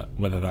results. But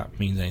whether that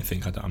means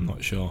anything, I'm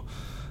not sure.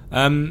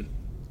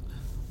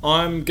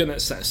 I'm gonna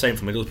say same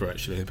for Middlesbrough.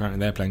 Actually, apparently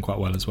they're playing quite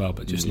well as well,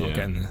 but just not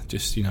getting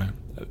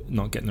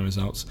the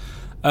results.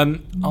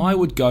 I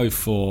would go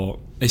for.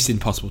 It's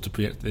impossible to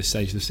predict at this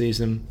stage of the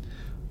season.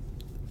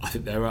 I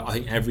think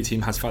every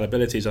team has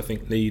fallibilities. I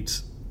think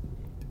Leeds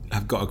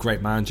have got a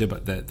great manager,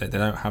 but they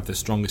don't have the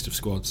strongest of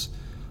squads.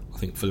 I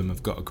think Fulham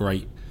have got a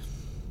great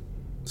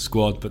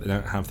squad, but they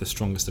don't have the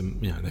strongest.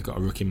 They've got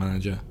a rookie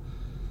manager.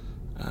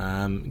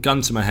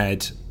 Gun to my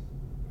head,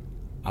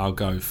 I'll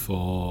go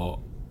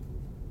for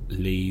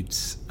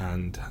Leeds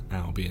and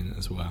Albion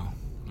as well.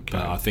 Okay.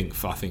 But I think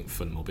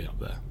Fulham will be up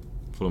there.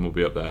 Fulham will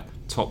be up there.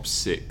 Top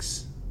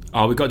 6.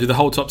 Oh, we've got to do the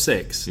whole top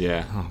 6?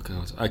 Yeah. Oh,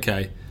 God.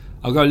 Okay.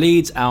 I'll go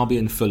Leeds,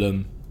 Albion,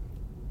 Fulham.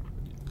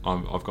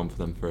 I've gone for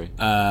them 3.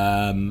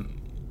 And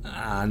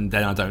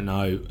then I don't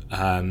know.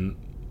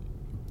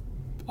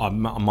 I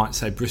might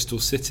say Bristol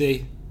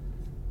City.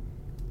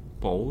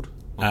 Bold.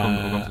 I've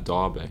gone for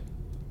Derby.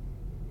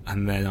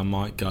 And then I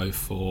might go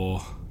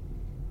for...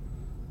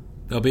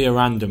 There'll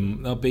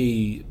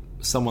be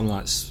someone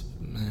like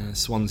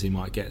Swansea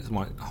I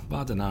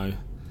don't know.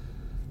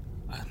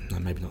 No,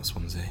 maybe not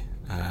Swansea.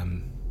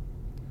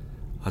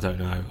 I don't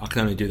know. I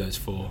can only do those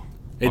 4.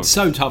 It's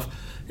so tough.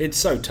 It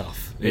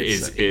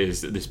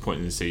is at this point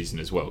in the season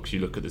as well, because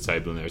you look at the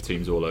table and there are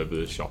teams all over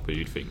the shop who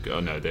you'd think, oh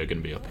no, they're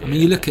going to be up here. I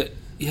mean, you look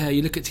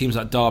at teams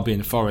like Derby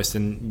and Forest,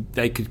 and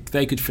they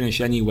could finish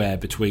anywhere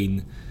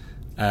between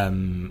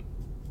 1st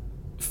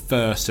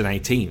and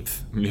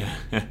 18th. Yeah.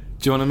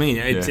 Do you know what I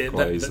mean?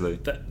 Quite easily.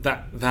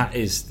 That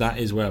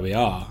is where we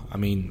are. I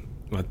mean,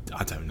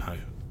 I don't know.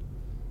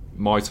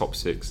 My top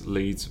 6: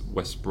 Leeds,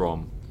 West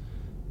Brom,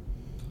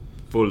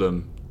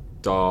 Fulham,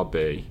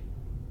 Derby,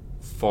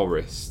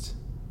 Forest,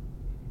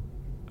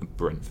 and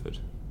Brentford.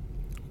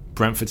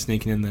 Brentford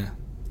sneaking in there.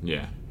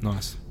 Yeah.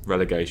 Nice.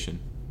 Relegation.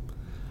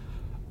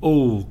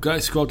 Oh, go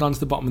scroll down to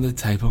the bottom of the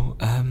table.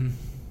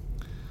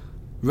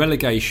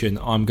 Relegation,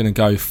 I'm going to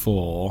go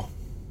for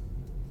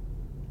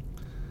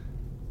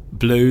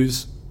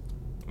Blues.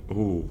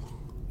 Ooh.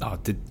 Oh,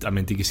 did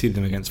you see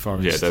them against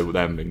Forest? Yeah, they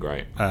haven't been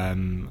great. I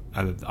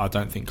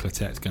don't think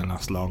Clotette's going to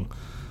last long.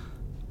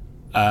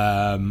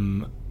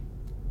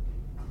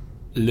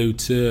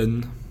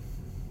 Luton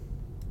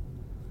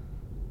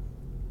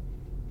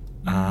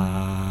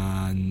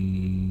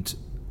and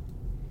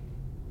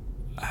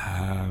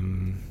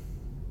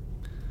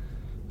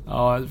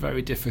it's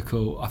very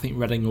difficult. I think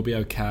Reading will be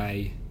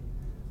okay.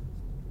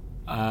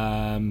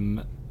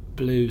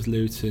 Blues,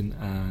 Luton,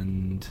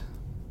 and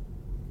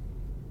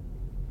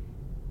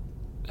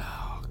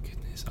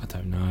I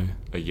don't know.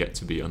 A yet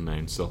to be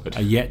unnamed side.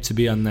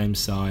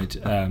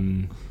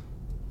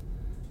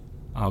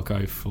 I'll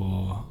go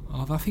for.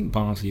 Oh, I think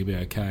Barnsley will be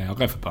okay. I'll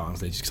go for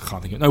Barnsley just 'cause I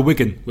can't think of it. No,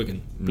 Wigan.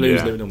 Blues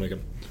Yeah. living on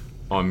Wigan.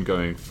 I'm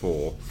going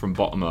for, from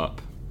bottom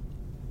up,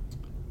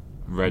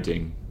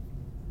 Reading,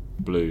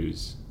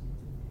 Blues,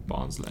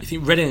 Barnsley. You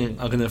think Reading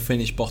are going to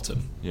finish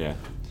bottom? Yeah,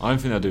 I don't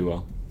think they'll do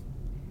well.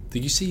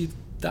 Did you see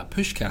that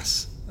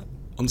Puskás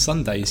on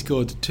Sunday? He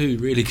scored 2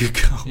 really good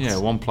goals. Yeah,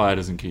 one player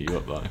doesn't keep you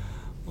up though.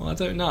 Well, I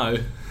don't know.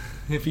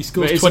 If he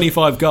scores But it's-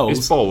 25 goals.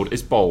 It's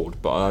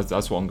bold, but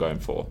that's what I'm going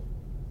for.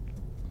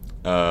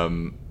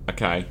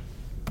 Okay,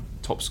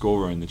 top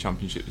scorer in the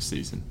Championship this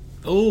season.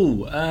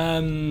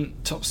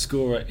 Top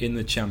scorer in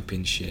the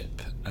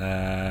Championship.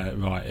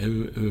 Right,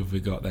 who have we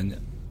got then?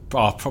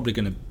 Probably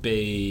going to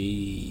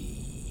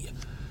be.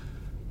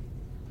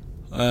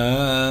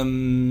 I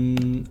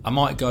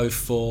might go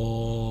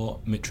for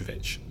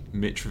Mitrovic.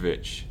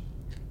 Mitrovic.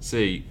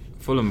 See,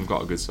 Fulham have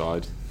got a good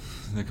side.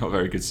 They've got a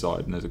very good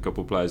side, and there's a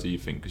couple of players that you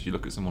think, because you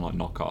look at someone like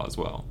Knockaert as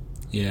well.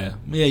 Yeah.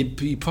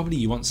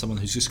 You want someone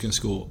who's just going to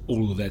score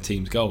all of their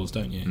team's goals,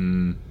 don't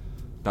you?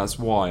 That's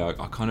why I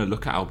kind of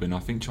look at Albion. I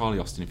think Charlie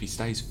Austin, if he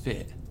stays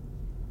fit,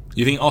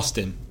 You think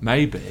Austin?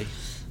 maybe.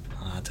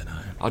 I don't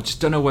know. I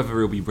just don't know whether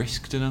he'll be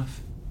risked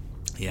enough.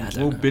 Yeah, I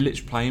Will don't know.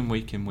 Bilic play him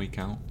week in, week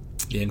out?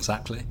 Yeah,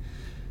 exactly.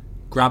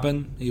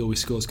 Graben, he always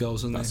scores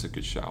goals, doesn't That's he? a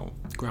good shout.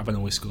 Graben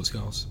always scores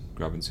goals.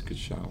 Graben's a good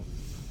shout.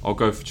 I'll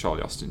go for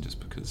Charlie Austin just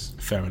because.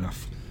 Fair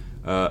enough.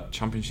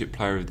 Championship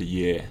Player of the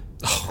Year.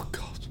 Oh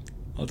God,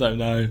 I don't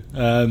know.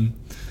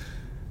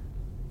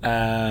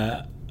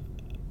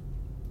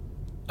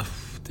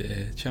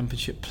 Dear.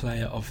 Championship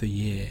Player of the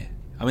Year.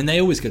 I mean,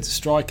 they always go to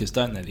strikers,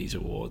 don't they? These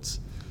awards.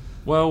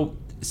 Well,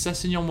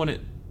 Sessegnon won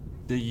it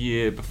the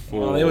year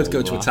before. Well, they always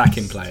go to last.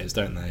 attacking players,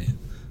 don't they?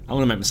 I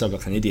want to make myself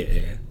look like an idiot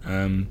here.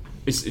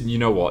 You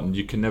know what?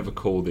 You can never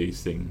call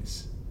these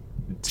things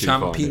too far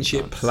in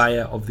Championship advance.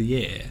 Player of the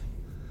Year.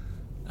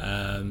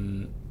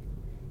 There's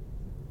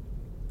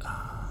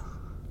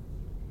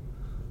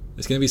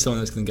going to be someone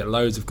that's going to get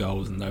loads of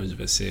goals and loads of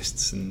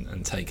assists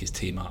and take his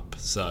team up.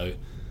 So,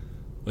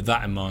 with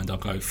that in mind, I'll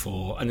go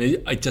for. And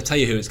I'll tell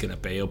you who it's going to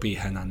be. It'll be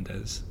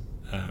Hernandez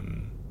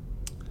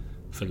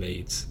for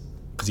Leeds,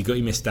 because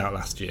he missed out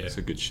last year. It's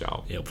a good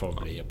shout. He'll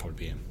probably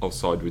be him. I'll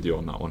side with you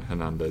on that one,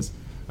 Hernandez.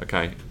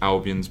 Okay,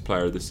 Albion's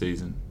Player of the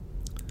Season.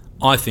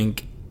 I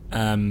think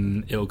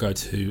it'll go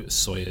to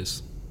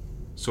Sawyers.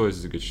 Sawyers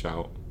is a good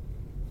shout.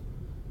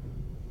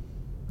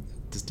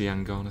 Does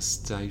Diangana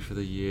stay for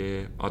the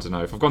year? I don't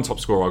know. If I've gone top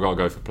scorer, I've got to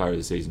go for Player of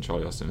the Season,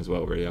 Charlie Austin as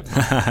well, really.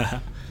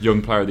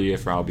 Young Player of the Year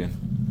for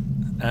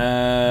Albion.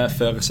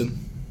 Ferguson.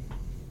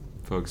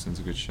 Ferguson's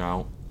a good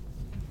shout.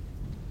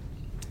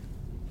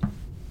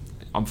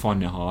 I'm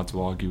finding it hard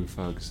to argue with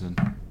Ferguson.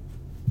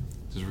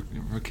 Does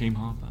Raheem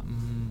Harper?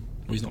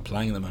 Well, he's not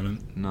playing at the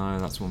moment. No,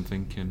 that's what I'm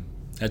thinking.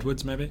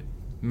 Edwards, maybe?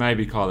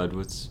 Maybe Carl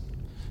Edwards.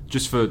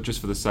 Just for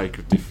the sake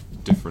of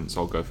difference,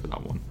 I'll go for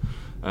that one.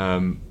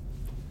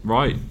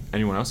 Right.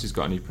 Anyone else who's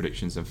got any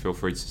predictions, then feel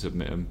free to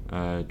submit them.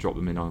 Drop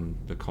them in on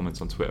the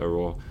comments on Twitter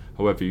or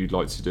however you'd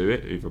like to do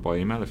it, either by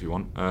email if you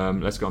want.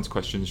 Let's go on to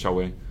questions, shall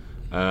we?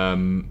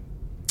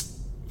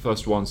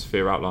 First one,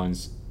 Sophia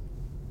outlines: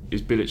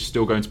 is Bilic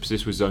still going to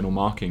persist with zonal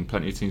marking?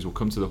 Plenty of teams will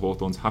come to the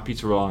Hawthorns happy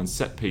to rely on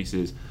set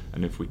pieces,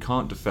 and if we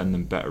can't defend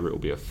them better, it will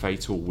be a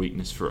fatal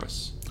weakness for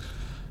us.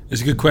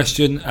 It's a good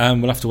question.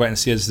 We'll have to wait and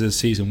see as the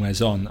season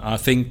wears on. I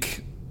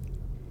think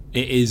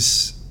it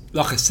is,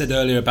 like I said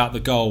earlier about the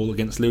goal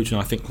against Luton,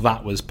 I think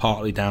that was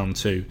partly down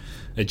to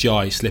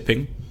Ajayi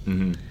slipping.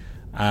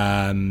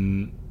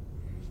 Mm-hmm.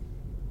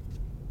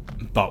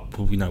 But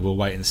we'll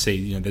wait and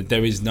see.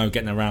 There is no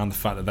getting around the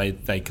fact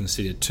that they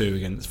conceded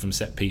 2 from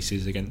set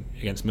pieces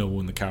against Millwall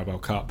in the Carabao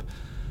Cup.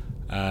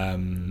 I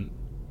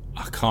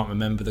can't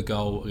remember the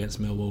goal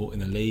against Millwall in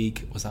the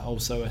league. Was that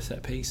also a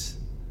set piece?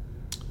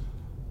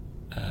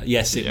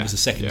 Yes, it was a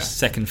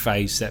second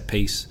phase set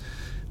piece,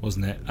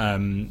 wasn't it?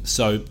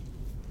 So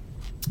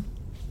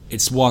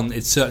it's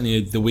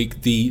certainly the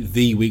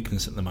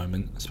weakness at the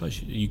moment. I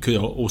suppose you could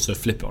also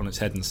flip it on its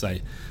head and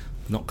say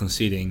not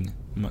conceding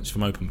much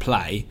from open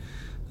play.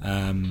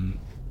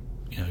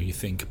 You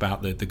think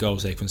about the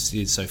goals they've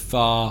conceded so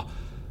far.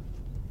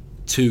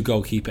 2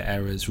 goalkeeper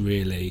errors,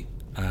 really.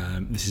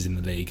 This is in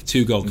the league.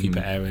 2 goalkeeper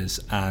errors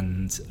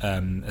and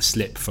a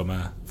slip from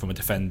a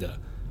defender.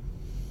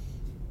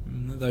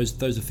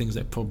 Those are things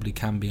that probably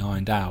can be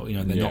ironed out.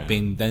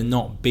 They're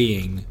not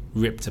being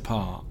ripped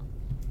apart.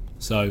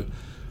 So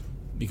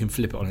you can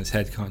flip it on its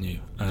head, can't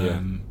you?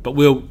 But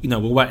we'll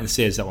wait and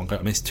see as that one goes.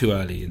 I mean, it's too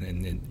early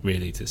in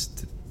really to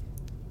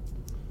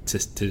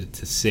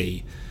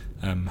see.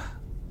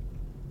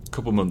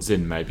 Couple months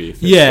in, maybe.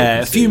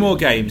 A few more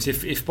games.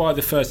 If by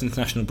the first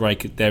international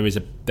break there is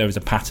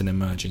a pattern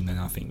emerging, then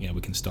I think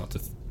we can start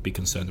to be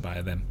concerned about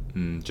it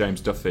then.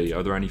 James Duffy,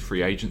 are there any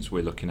free agents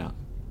we're looking at?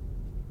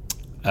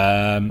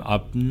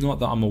 Not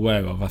that I'm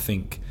aware of. I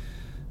think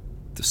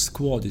the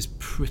squad is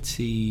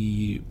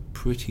pretty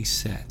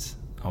set.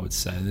 I would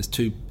say there's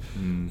 2.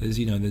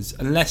 There's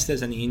unless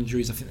there's any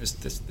injuries. I think there's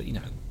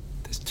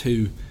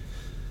 2.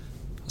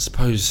 I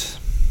suppose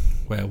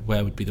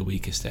where would be the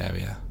weakest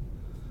area?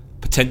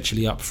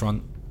 potentially up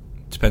front.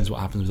 Depends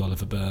what happens with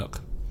Oliver Burke.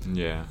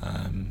 Yeah.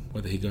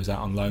 Whether he goes out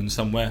on loan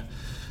somewhere,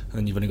 and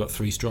then you've only got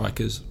 3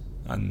 strikers,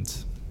 and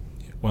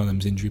one of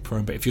them's injury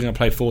prone. But if you're going to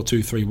play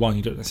 4-2-3-1,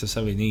 you don't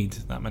necessarily need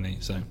that many.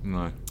 So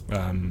No.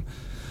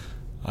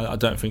 I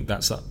don't think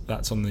that's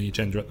on the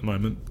agenda at the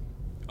moment.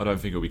 I don't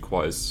think it'll be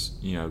quite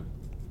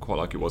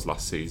like it was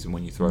last season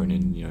when you're throwing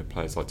in,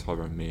 players like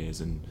Tyrone Mears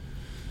and,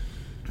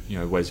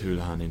 Wes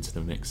Hoolahan into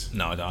the mix.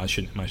 No, I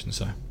shouldn't imagine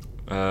so.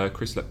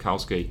 Chris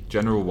Lepkowski,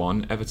 General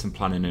 1, Everton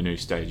planning a new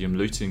stadium,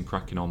 Luton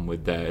cracking on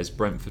with theirs,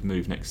 Brentford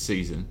move next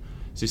season.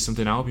 Is this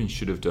something Albion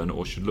should have done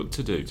or should look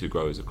to do to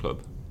grow as a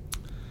club?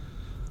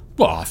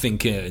 Well, I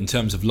think in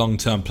terms of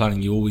long-term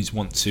planning, you always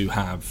want to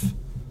have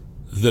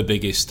the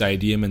biggest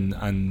stadium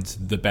and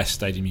the best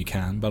stadium you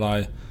can. But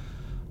I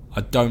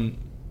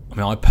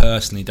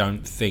personally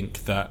don't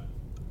think that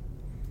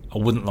I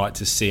wouldn't like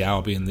to see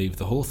Albion leave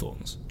the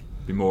Hawthorns.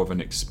 Be more of an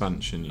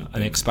expansion.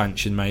 An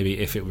expansion, maybe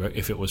if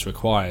it was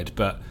required,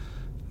 but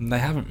they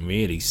haven't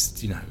really.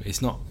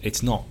 It's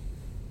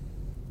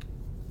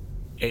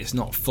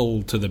not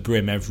full to the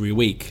brim every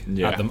week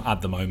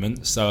at the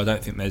moment. So I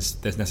don't think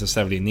there's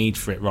necessarily a need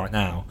for it right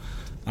now.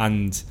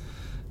 And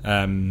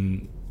I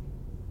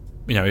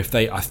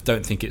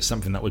don't think it's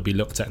something that would be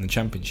looked at in the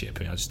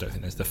Championship. I just don't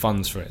think there's the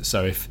funds for it.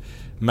 So if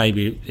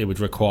maybe it would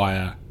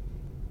require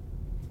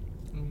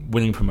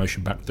winning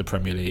promotion back to the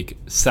Premier League,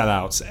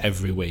 sellouts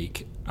every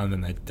week, and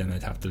then they'd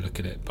have to look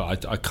at it.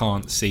 But I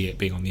can't see it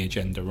being on the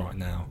agenda right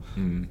now,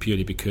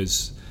 purely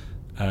because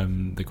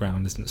the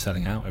ground isn't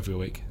selling out every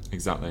week.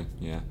 Exactly,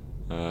 yeah.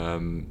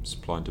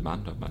 Supply and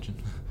demand, I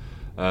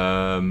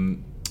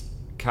imagine.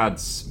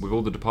 Cads, with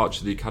all the departure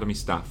of the academy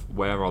staff,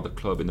 where are the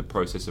club in the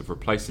process of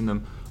replacing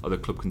them? Are the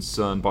club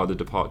concerned by the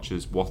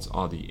departures? What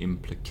are the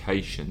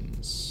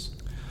implications?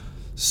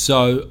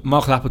 So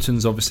Michael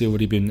Appleton's obviously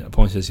already been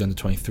appointed as the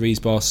under-23s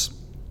boss.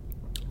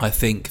 I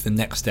think the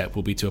next step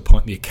will be to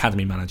appoint the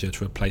academy manager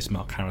to replace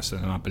Mark Harrison,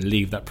 and I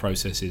believe that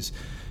process is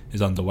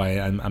underway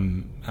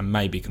and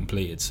may be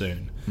completed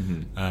soon.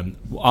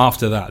 Mm-hmm.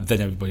 After that,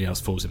 then everybody else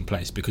falls in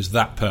place, because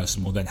that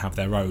person will then have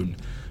their own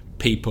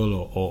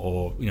people,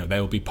 or they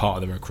will be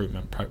part of the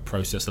recruitment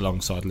process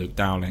alongside Luke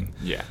Dowling.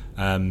 Yeah.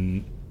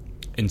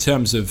 In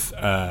terms of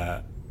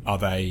are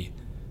they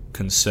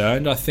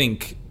concerned, I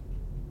think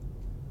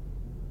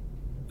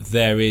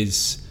there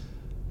is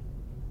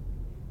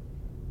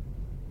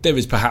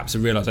perhaps a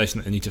realisation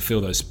that they need to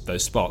fill those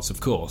spots, of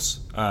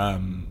course.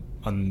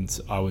 And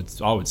I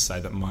would say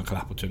that Michael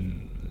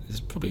Appleton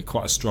is probably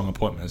quite a strong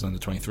appointment as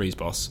under-23s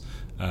boss.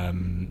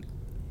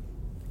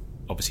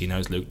 Obviously, he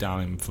knows Luke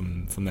Dowling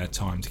from their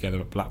time together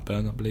at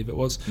Blackburn, I believe it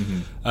was.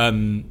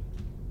 Mm-hmm.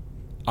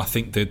 I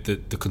think that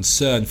the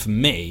concern for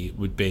me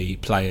would be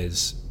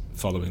players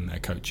following their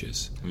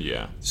coaches.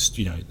 Yeah.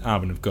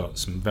 Albion have got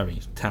some very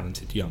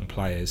talented young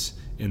players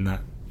in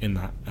that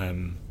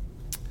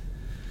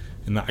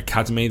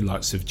academy, the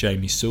likes of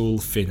Jamie Sewell,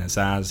 Finn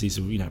Azaz. These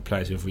are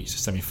players who have reached the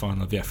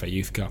semi-final of the FA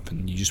Youth Cup,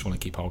 and you just want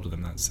to keep hold of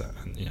them.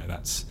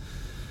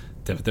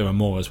 There are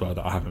more as well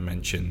that I haven't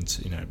mentioned.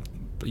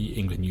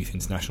 England Youth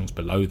Internationals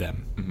below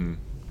them.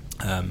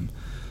 Mm-hmm.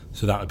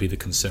 So that would be the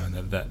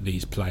concern that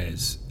these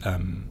players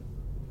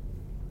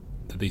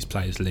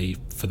leave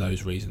for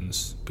those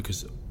reasons.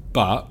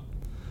 But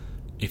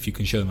if you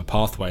can show them a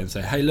pathway and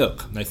say, hey,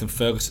 look, Nathan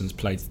Ferguson's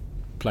played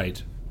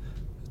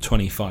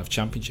 25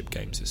 Championship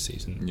games this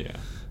season. Yeah.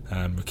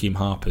 Raheem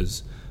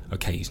Harper's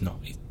he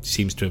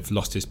seems to have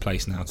lost his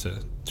place now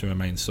to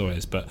Romain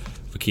Sawyers, but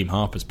Raheem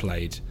Harper's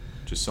played,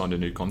 just signed a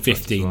new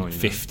contract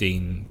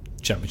 15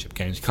 Championship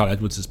games. Carl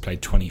Edwards has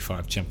played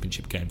 25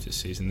 Championship games this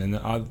season. And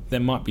there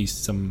might be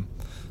some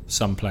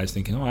players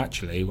thinking,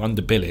 actually,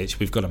 under Bilic,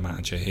 we've got a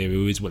manager here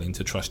who is willing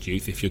to trust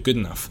youth if you're good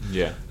enough.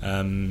 Yeah.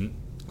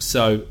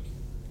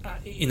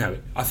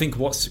 I think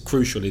what's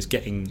crucial is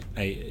getting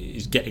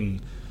the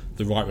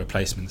right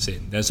replacements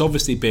in. There's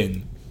obviously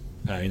been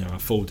a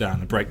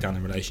breakdown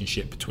in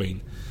relationship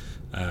between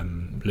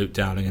Luke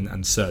Dowling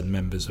and certain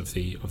members of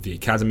the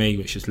academy,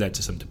 which has led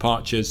to some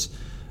departures.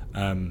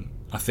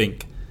 I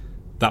think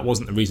that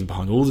wasn't the reason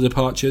behind all the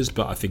departures,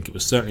 but I think it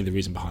was certainly the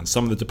reason behind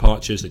some of the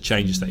departures, the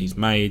changes that he's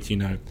made.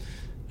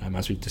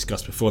 As we've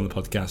discussed before in the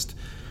podcast,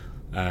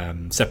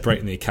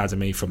 separating the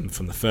academy from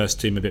the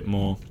first team a bit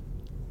more.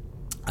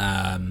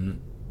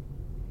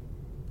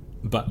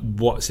 But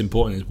what's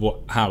important is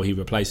how he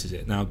replaces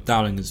it. Now,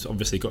 Dowling has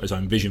obviously got his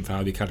own vision for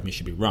how the academy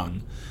should be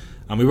run,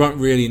 and we won't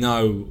really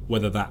know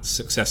whether that's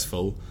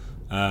successful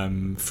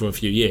for a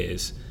few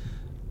years.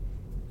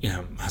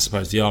 I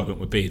suppose the argument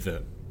would be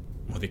that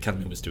the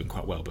academy was doing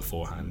quite well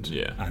beforehand.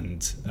 Yeah.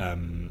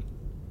 And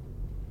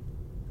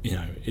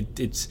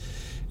it's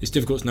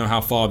difficult to know how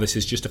far this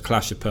is just a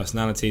clash of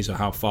personalities, or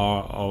how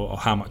far or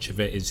how much of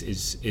it is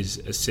a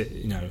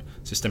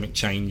systemic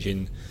change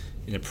in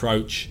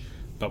approach.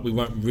 But we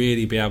won't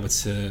really be able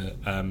to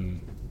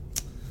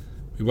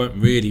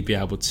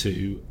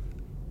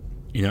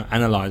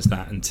analyse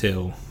that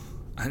until,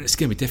 and it's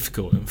going to be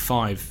difficult in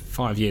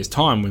five years'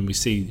 time when we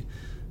see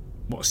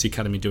what's the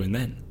academy doing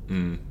then.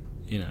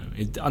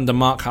 Under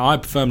Mark, I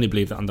firmly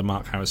believe that under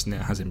Mark Harrison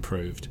it has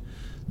improved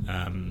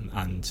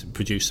and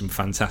produced some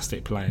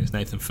fantastic players.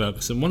 Nathan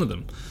Ferguson, one of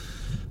them.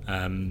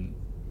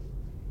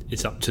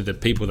 It's up to the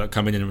people that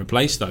come in and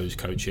replace those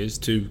coaches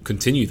to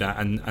continue that,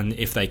 and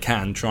if they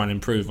can, try and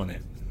improve on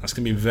it. That's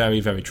going to be very,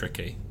 very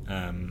tricky.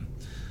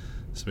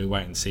 So we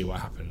wait and see what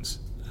happens.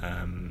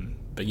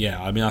 But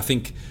yeah, I mean, I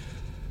think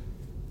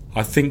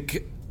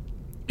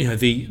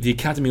the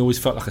academy always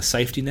felt like a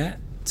safety net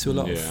to a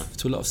lot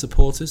of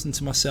supporters and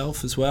to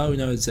myself as well.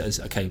 As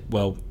okay,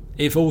 well,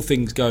 if all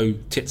things go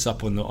tits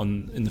up in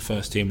the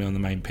first team and on the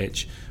main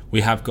pitch,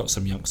 we have got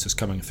some youngsters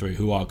coming through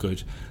who are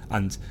good.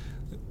 And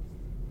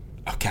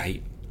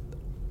okay,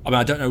 I mean,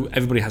 I don't know.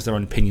 Everybody has their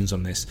own opinions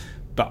on this,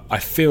 but I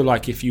feel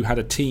like if you had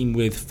a team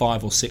with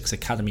 5 or 6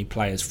 academy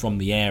players from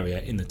the area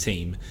in the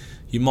team,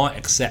 you might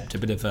accept a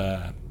bit of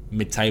a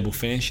mid-table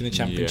finish in the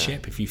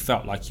championship if you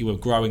felt like you were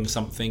growing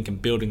something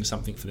and building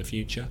something for the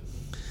future.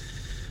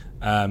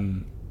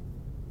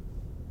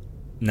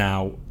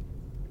 Now,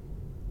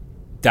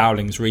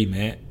 Dowling's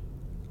remit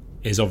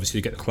is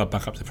obviously to get the club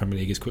back up to the Premier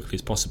League as quickly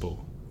as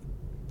possible.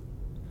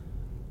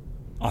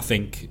 I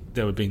think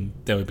there would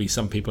be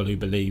some people who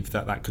believe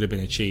that could have been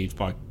achieved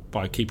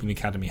by keeping the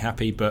academy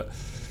happy, but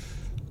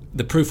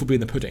the proof will be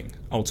in the pudding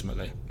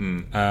ultimately.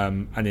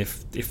 And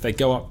if they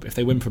go up, if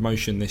they win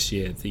promotion this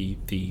year,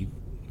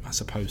 I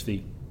suppose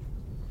the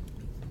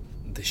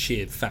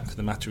sheer fact of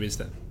the matter is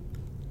that,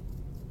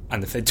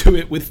 and if they do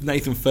it with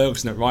Nathan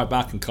Ferguson at right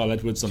back and Carl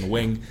Edwards on the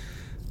wing,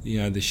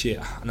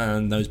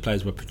 and those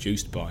players were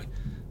produced by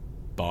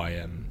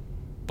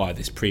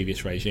this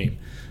previous regime,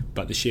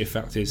 but the sheer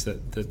fact is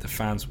that the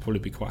fans will probably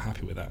be quite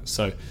happy with that.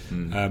 So,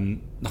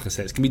 like I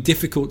said, it's going to be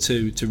difficult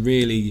to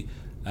really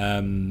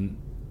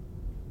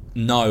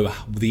know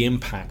the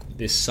impact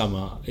this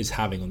summer is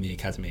having on the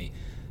academy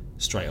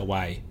straight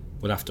away.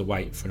 We'll have to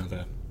wait for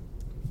another,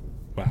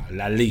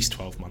 at least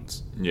 12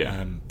 months.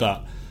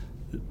 But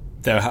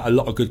there are a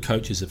lot of good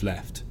coaches have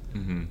left,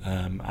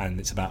 and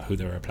it's about who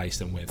they replace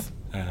them with.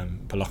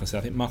 But like I said,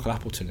 I think Michael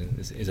Appleton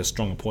is a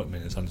strong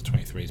appointment as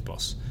under-23s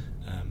boss.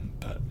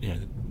 But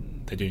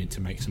they do need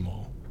to make some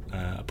more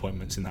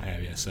appointments in that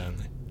area,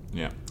 certainly.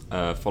 Yeah.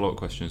 Follow-up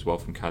question as well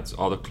from Cads.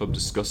 Are the club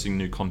discussing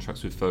new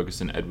contracts with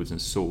Ferguson, Edwards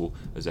and Sewell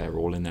as they're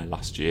all in their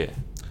last year?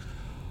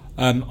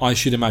 I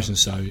should imagine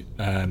so.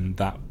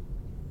 That,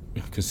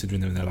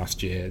 considering they're in their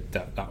last year,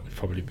 that would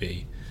probably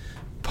be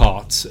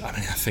part. I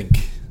mean,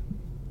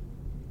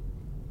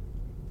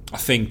 I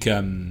think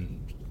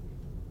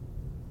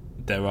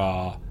there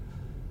are,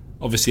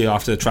 obviously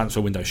after the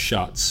transfer window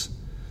shuts,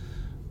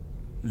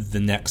 the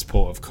next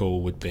port of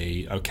call would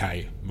be,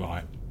 okay,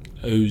 right,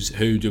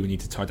 who do we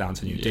need to tie down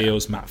to new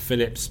deals? Matt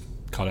Phillips,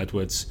 Carl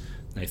Edwards,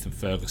 Nathan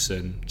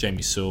Ferguson,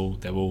 Jamie Sewell,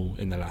 they're all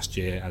in their last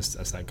year, as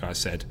that guy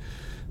said.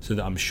 So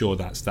that I'm sure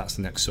that's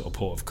the next sort of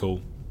port of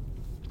call.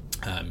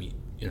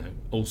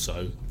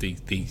 Also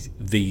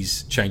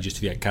these changes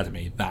to the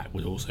academy, that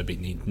would also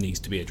needs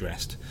to be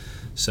addressed.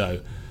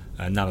 So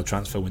now the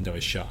transfer window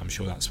is shut, I'm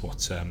sure that's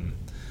what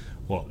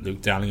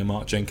Luke Dowling and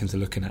Mark Jenkins are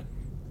looking at.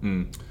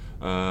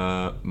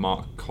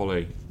 Mark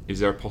Colley, is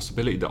there a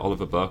possibility that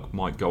Oliver Burke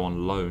might go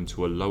on loan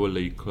to a lower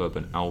league club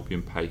and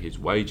Albion pay his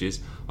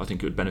wages? I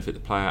think it would benefit the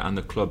player and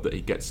the club that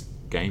he gets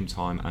game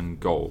time and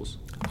goals.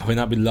 I think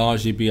that would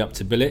largely be up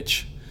to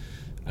Bilic,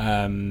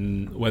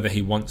 whether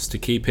he wants to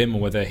keep him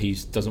or whether he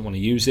doesn't want to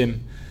use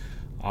him.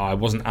 I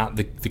wasn't at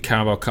the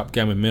Carabao Cup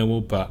game with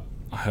Millwall, but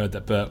I heard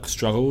that Burke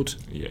struggled.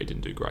 Yeah, he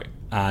didn't do great.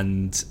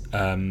 And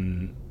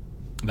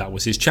that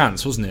was his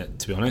chance, wasn't it?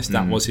 To be honest,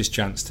 that was his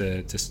chance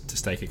to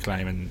stake a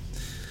claim. And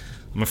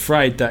I'm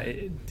afraid that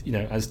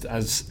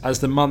as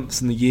the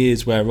months and the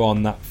years wear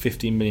on, that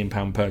 £15 million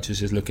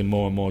purchase is looking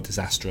more and more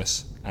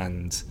disastrous.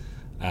 And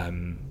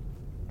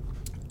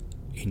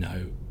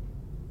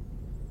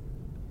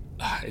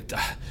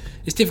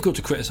it's difficult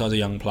to criticise a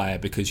young player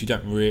because you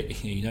don't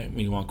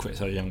really want to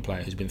criticise a young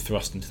player who's been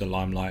thrust into the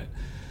limelight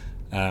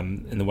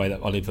in the way that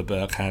Oliver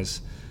Burke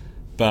has.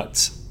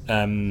 But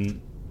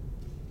and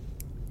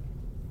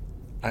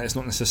it's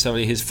not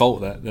necessarily his fault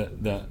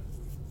that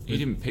he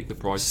didn't pick the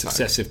price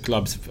successive tag.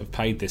 Clubs have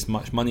paid this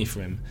much money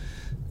for him,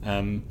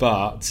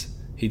 but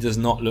he does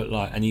not look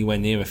like anywhere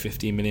near a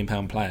 £15 million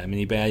player. I mean,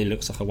 he barely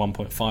looks like a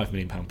 £1.5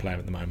 million player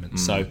at the moment.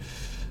 So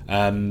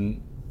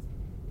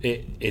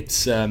it's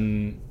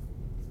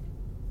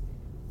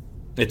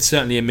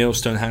certainly a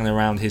millstone hanging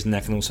around his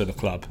neck and also the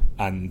club,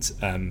 and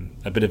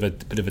a bit of a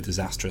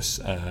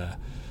disastrous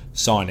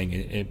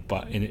signing,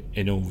 but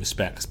in all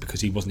respects,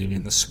 because he wasn't even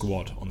in the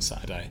squad on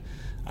Saturday,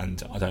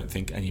 and I don't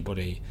think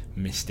anybody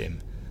missed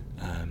him.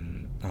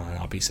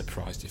 I'll be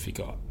surprised if he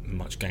got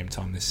much game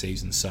time this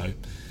season. So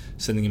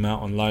sending him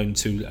out on loan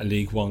to a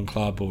League One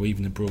club or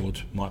even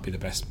abroad might be the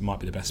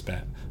best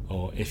bet.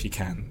 Or if you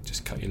can,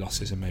 just cut your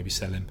losses and maybe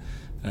sell him.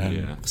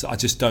 So I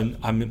just don't.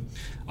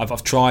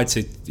 I've tried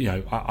to.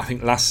 I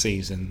think last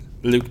season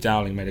Luke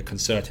Dowling made a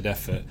concerted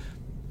effort.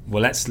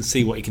 Well, let's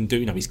see what he can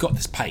do. He's got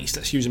this pace.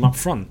 Let's use him up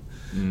front.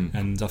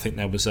 And I think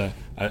there was an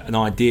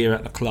idea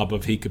at the club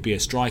of he could be a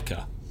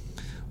striker.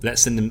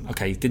 Let's send him.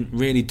 Okay, he didn't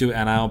really do it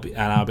at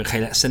Albion.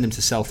 Okay, let's send him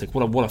to Celtic.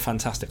 What a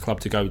fantastic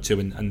club to go to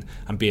and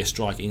be a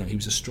striker. He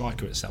was a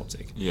striker at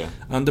Celtic. Yeah.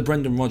 And under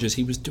Brendan Rodgers,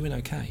 he was doing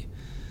okay.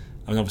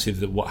 I mean,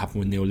 obviously, what happened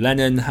with Neil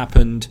Lennon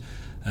happened.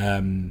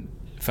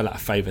 Fell out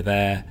of favour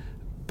there.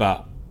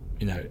 But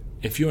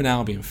if you're an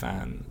Albion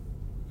fan,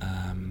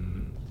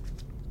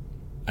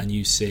 and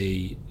you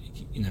see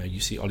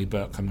Ollie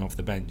Burke coming off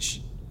the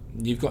bench,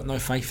 you've got no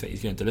faith that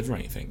he's going to deliver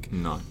anything.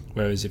 No.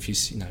 Whereas if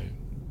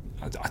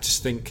I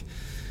just think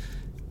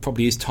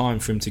probably is time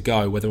for him to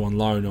go, whether on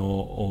loan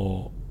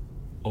or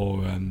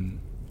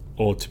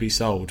to be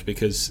sold,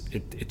 because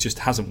it just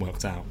hasn't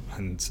worked out,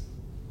 and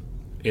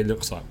it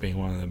looks like being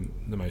one of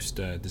the most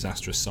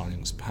disastrous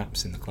signings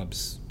perhaps in the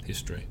club's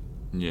history.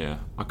 Yeah,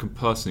 I can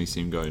personally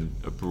see him going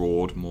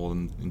abroad more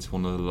than into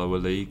one of the lower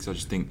leagues. I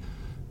just think,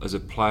 as a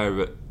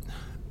player,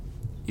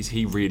 is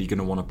he really going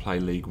to want to play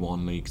League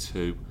One, League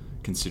Two,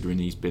 considering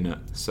he's been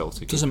at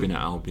Celtic, he's been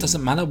at Albion?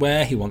 Doesn't matter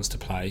where he wants to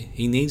play.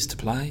 He needs to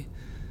play,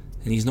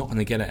 and he's not going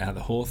to get it out of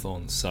the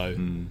Hawthorn. So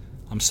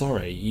I'm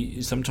sorry.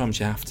 Sometimes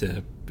you have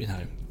to,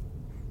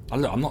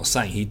 I'm not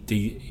saying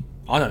he.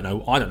 I don't know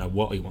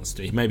what he wants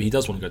to do. Maybe he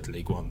does want to go to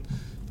League One,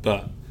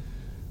 but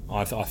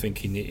I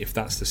think if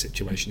that's the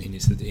situation, he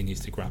needs to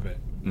grab it.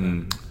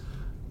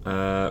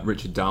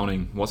 Richard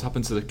Downing, what's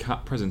happened to the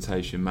cap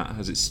presentation, Matt?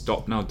 Has it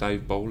stopped now?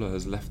 Dave Bowler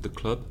has left the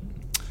club.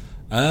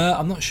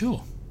 I'm not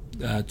sure.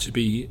 To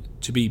be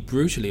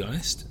brutally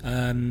honest,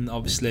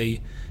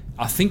 obviously,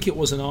 I think it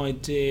was an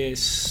idea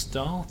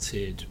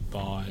started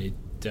by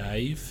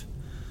Dave.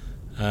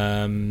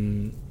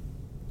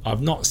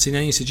 I've not seen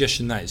any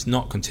suggestion that it's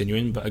not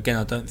continuing, but again,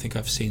 I don't think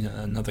I've seen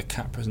another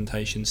cap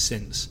presentation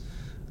since.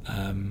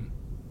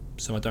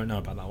 So I don't know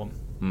about that one.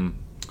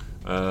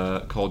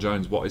 Carl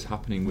Jones, what is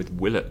happening with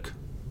Willock?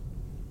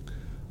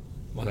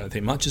 Well, I don't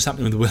think much is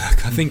happening with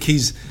Willock. I think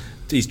he's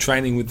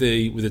training with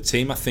the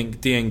team. I think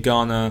Dian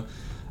Garner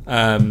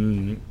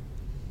and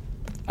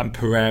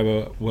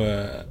Pereira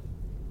were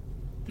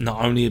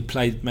not only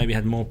maybe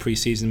had more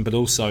pre-season, but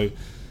also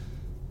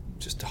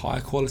just a higher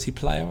quality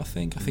player. I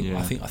think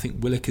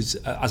Willock is,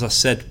 as I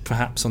said,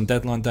 perhaps on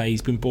deadline day,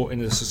 he's been brought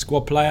in as a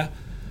squad player.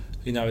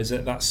 Is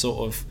it that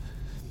sort of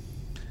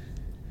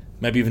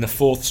maybe even a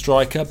fourth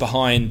striker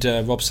behind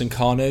Robson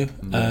Kanu,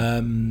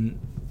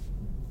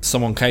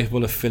 someone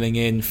capable of filling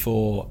in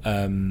for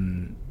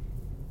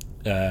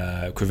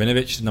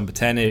Krovinovic, number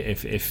 10,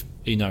 if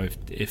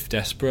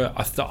desperate.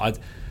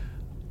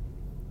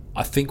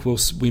 I think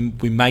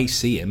we may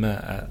see him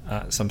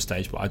at some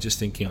stage, but I just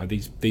think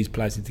these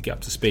players need to get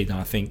up to speed, and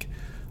I think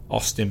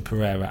Austin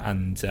Pereira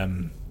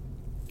and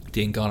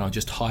Dian Garner are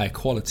just higher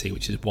quality,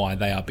 which is why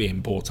they are being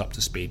brought up to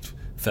speed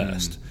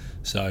first.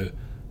 So.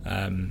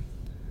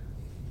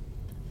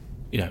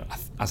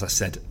 As I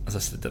said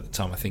at the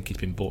time, I think he's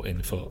been brought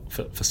in for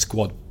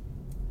squad,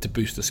 to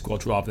boost the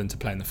squad rather than to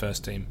play in the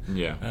first team.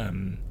 Yeah.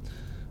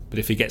 But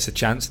if he gets a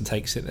chance and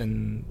takes it,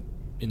 then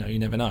you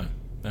never know.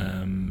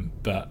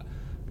 But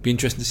it'd be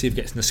interesting to see if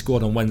he gets in the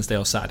squad on Wednesday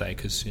or Saturday,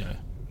 because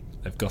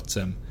they've got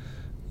 2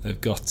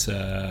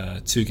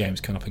 games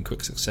coming up in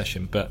quick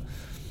succession. But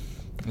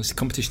the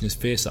competition is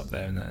fierce up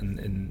there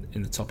in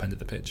the top end of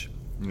the pitch.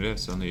 Yeah, it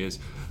certainly is.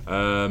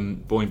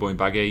 Boing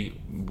Baggy,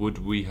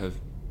 would we have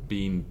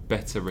been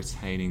better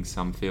retaining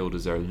Sam Field,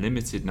 as there are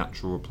limited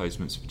natural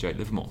replacements for Jake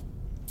Livermore?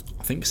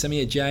 I think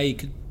Semi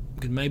Ajayi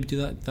could maybe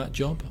do that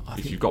job.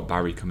 If you've got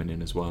Barry coming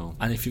in as well,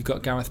 and if you've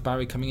got Gareth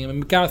Barry coming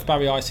in, Gareth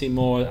Barry I see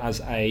more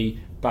as a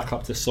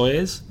backup to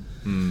Sawyers,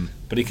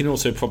 but he can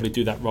also probably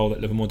do that role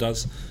that Livermore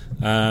does.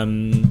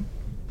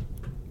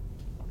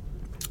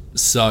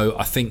 So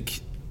I think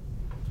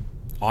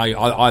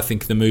I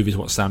think the move is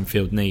what Sam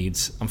Field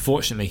needs.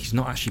 Unfortunately, he's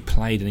not actually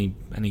played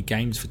any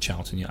games for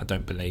Charlton yet, I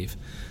don't believe.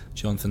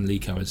 Jonathan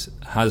Lico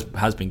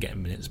has been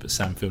getting minutes, but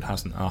Sam Field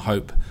hasn't. I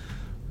hope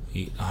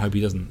he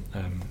doesn't.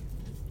 I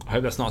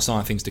hope that's not a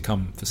sign of things to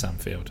come for Sam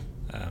Field.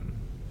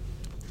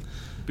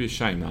 It'd be a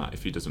shame that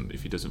if he doesn't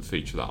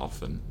feature that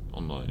often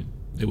online.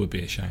 It would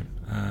be a shame,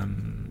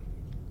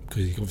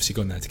 because he's obviously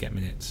gone there to get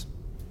minutes.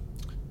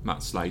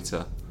 Matt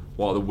Slater,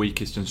 what are the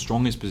weakest and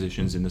strongest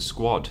positions in the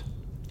squad?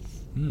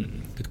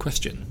 Good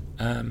question.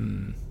 I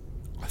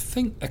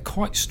think they're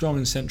quite strong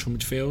in central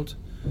midfield.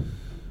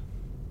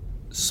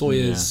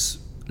 Sawyers,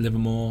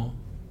 Livermore,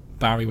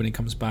 Barry when he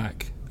comes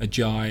back,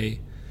 Ajayi,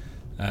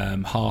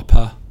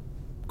 Harper,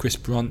 Chris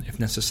Brunt if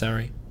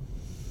necessary.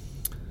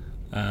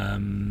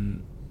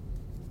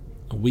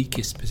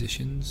 Weakest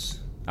positions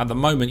at the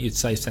moment, you'd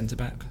say centre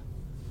back.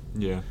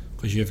 Yeah,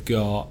 because you've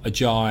got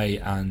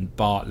Ajayi and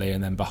Bartley,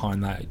 and then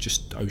behind that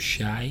just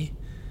O'Shea.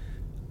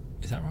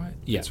 Is that right?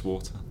 Yeah.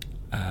 Fitzwater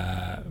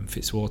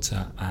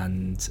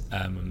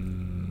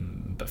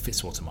but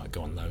Fitzwater might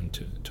go on loan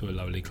to a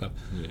lower league club.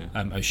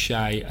 Yeah.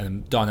 O'Shea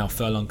and Darnell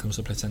Furlong can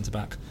also play centre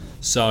back.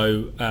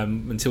 So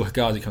until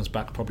Hagazi comes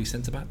back, probably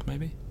centre back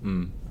maybe.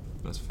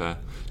 That's fair.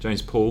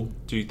 James Paul,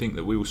 do you think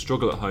that we will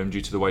struggle at home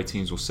due to the way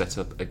teams will set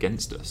up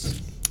against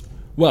us?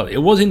 Well, it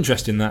was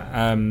interesting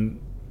that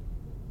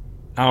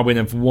Albion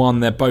have won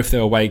both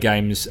their away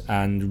games,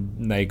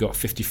 and they got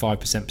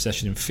 55%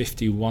 possession and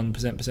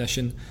 51%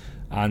 possession.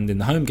 And in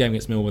the home game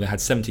against Millwall, they had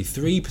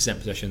 73%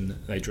 possession.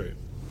 They drew.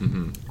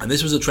 And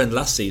this was a trend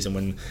last season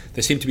when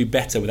they seemed to be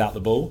better without the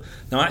ball.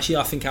 Now, actually,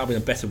 I think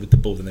Albion are better with the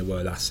ball than they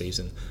were last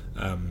season.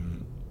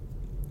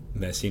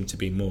 There seemed to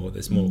be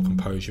there's more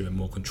composure and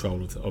more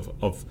control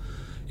of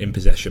in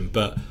possession.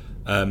 But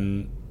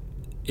it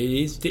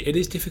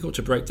is difficult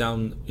to break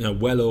down,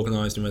 well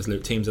organised and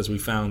resolute teams, as we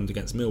found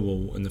against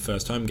Millwall in the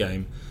first home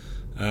game.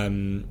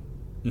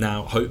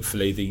 Now,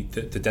 hopefully, the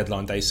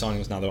deadline day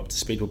signings, now they're up to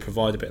speed, will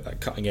provide a bit of that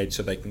cutting edge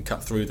so they can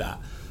cut through that.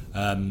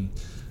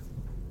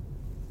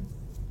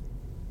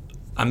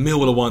 And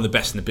Millwall are one of the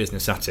best in the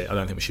business at it. I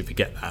don't think we should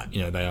forget that.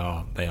 They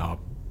are.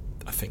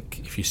 I think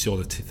if you saw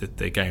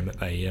the game that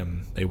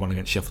they won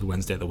against Sheffield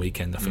Wednesday at the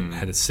weekend, I think they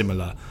had a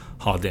similar,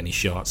 hardly any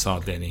shots,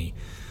 hardly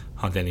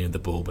any of the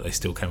ball, but they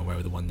still came away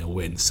with a 1-0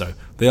 win. So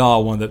they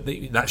are one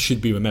that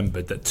should be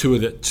remembered. That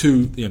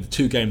the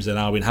two games that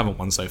Albion haven't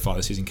won so far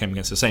this season came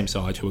against the same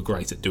side who are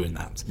great at doing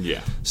that.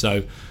 Yeah.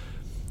 So,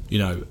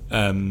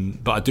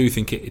 but I do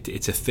think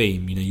it's a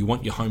theme. You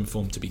want your home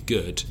form to be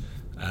good.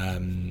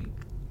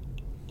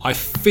 I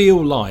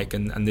feel like,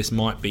 and this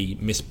might be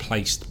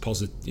misplaced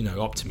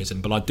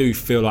optimism, but I do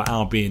feel like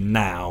Albion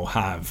now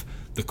have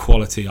the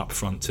quality up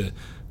front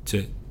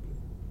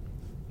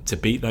to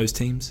beat those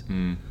teams.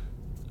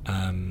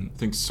 I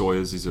think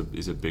Sawyers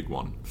is a big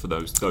one for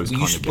those kind of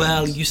games.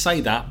 Well, you say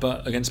that,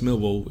 but against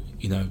Millwall,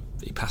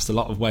 he passed a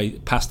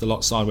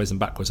lot sideways and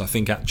backwards. I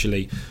think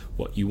actually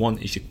what you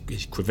want is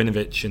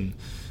Krovinovic, and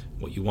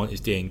what you want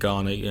is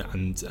Diangana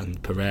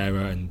and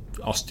Pereira and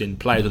Austin,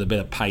 players with a bit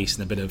of pace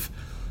and a bit of,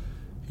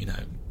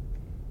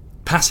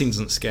 passing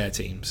doesn't scare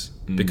teams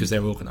because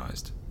they're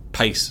organised.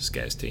 Pace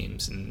scares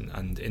teams,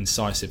 and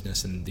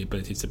incisiveness and the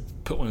ability to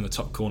put one in the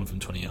top corner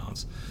from 20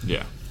 yards.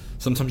 Yeah.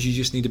 Sometimes you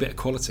just need a bit of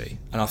quality,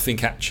 and I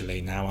think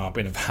actually now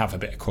Albion have a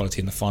bit of quality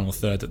in the final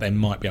third that they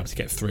might be able to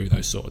get through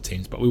those sort of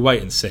teams. But we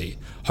wait and see.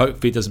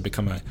 Hopefully it doesn't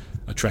become a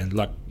trend.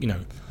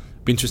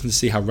 Be interesting to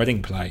see how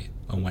Reading play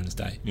on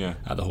Wednesday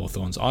at the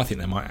Hawthorns. I think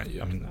they might.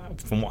 I mean,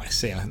 from what I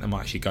see, I think they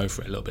might actually go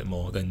for it a little bit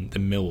more than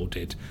Millwall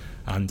did.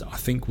 And I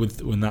think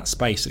when that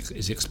space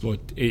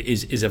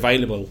is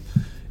available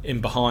in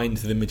behind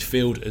the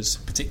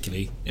midfielders,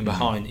 particularly in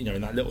behind,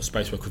 in that little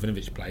space where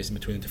Krovinovic plays in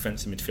between the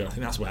defence and midfield, I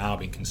think that's where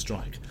Albion can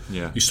strike.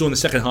 Yeah. You saw in the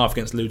second half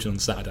against Luton on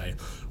Saturday,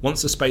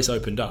 once the space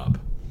opened up,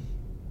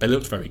 they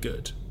looked very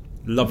good.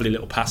 Lovely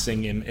little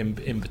passing in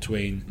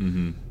between.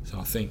 Mm-hmm. So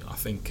I think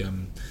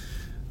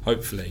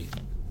hopefully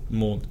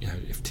more,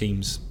 if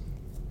teams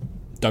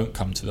don't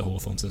come to the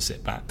Hawthorns and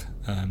sit back.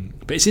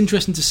 But it's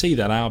interesting to see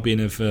that Albion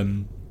have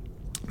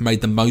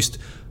made the most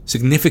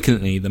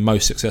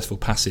successful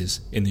passes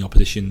in the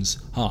opposition's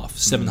half,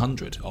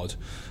 700 odd.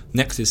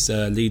 Next is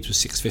Leeds with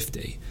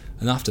 650,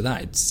 and after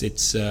that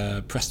it's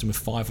Preston with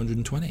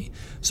 520.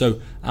 So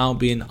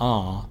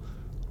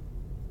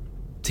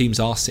teams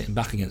are sitting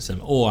back against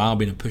them, or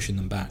Albion are pushing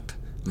them back,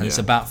 and it's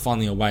about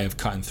finding a way of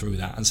cutting through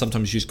that. And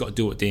sometimes you just got to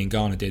do what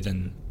Diangana did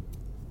and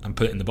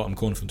put it in the bottom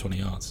corner from 20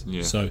 yards.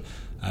 Yeah. So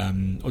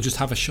or just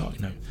have a shot.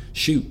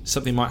 Shoot.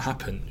 Something might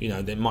happen.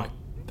 They might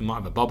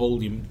have a bubble,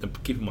 the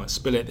keeper might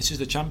spill it. This is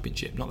the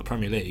Championship, not the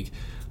Premier League.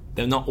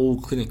 They're not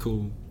all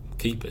clinical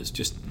keepers.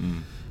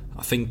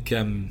 I think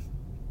even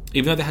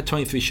though they had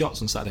 23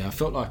 shots on Saturday, I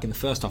felt like in the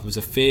first half there was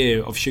a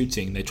fear of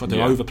shooting. They tried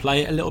to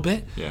overplay it a little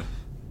bit. Yeah,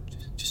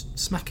 just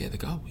smack it at the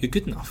goal. You're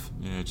good enough.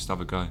 Yeah, just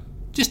have a go.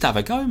 Just have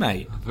a go,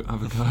 mate.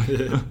 Have a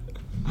go.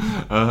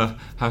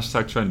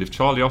 Hashtag trend. If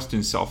Charlie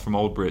Austin set off from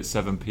Oldbury at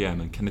 7 PM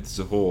and Kenneth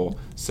Zahor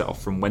set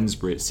off from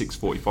Wednesbury at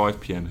 6:45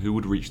 PM, who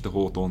would reach the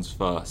Hawthorns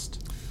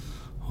first?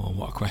 Oh,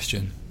 what a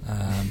question.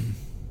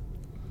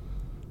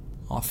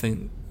 I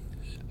think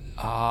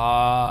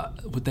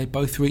would they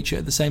both reach it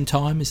at the same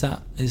time? Is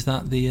that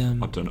the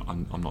I don't know.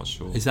 I'm not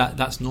sure.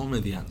 That's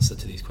normally the answer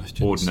to these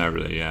questions?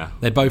 Ordinarily, yeah.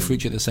 They both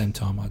reach it at the same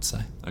time, I'd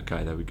say.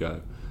 Okay, there we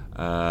go.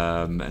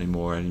 Any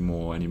more?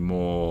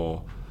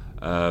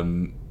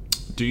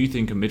 Do you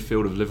think a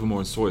midfield of Livermore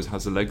and Sawyers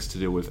has the legs to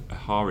deal with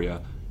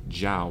Aharia,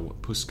 Zhao,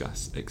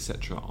 Puskas,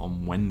 etc.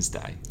 on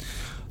Wednesday?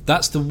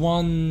 That's the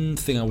one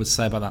thing I would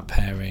say about that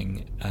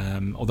pairing.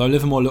 Although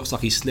Livermore looks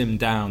like he's slimmed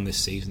down this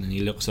season, and he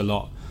looks in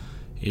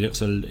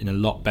a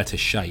lot better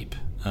shape.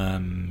 He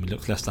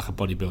looks less like a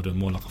bodybuilder and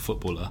more like a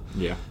footballer.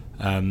 Yeah.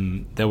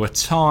 There were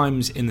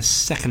times in the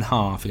second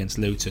half against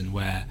Luton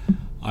where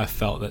I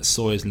felt that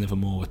Sawyers and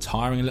Livermore were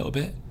tiring a little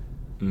bit,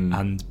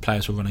 and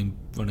players were running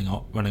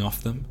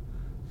off them.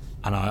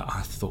 And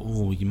I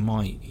thought, you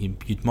might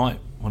want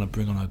to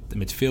bring on a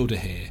midfielder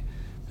here.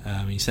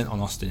 He sent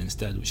on Austin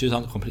instead, which is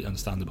completely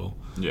understandable.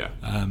 Yeah.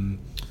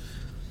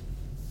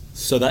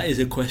 So that is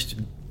a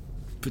question,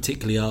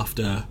 particularly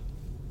after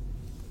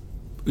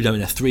in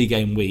a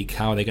 3-game week.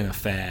 How are they going to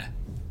fare?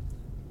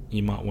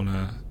 You might want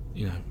to,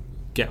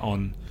 get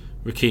on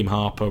Raheem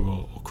Harper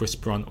or Chris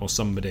Brunt or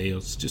somebody, or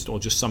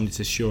just somebody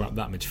to shore up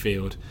that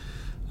midfield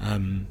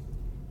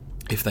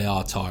if they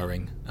are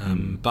tiring.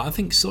 But I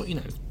think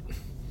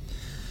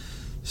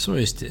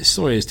Sawyers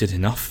did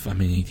enough. I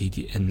mean,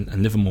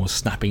 and Livermore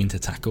snapping into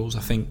tackles.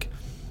 I think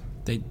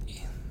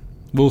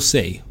we'll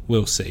see.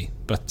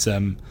 But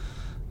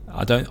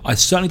I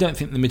certainly don't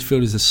think the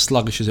midfield is as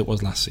sluggish as it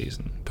was last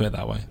season. Put it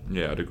that way.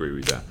 Yeah, I'd agree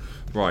with that.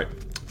 Right,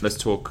 let's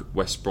talk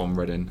West Brom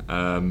Reading.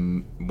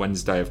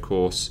 Wednesday, of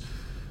course.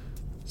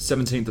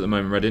 17th at the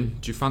moment, Reading.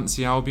 Do you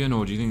fancy Albion,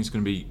 or do you think it's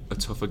going to be a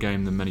tougher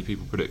game than many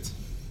people predict?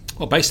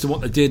 Well, based on what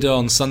they did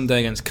on Sunday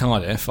against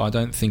Cardiff, I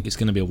don't think it's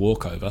going to be a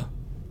walkover.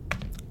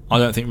 I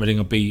don't think Reading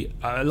will be...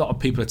 A lot of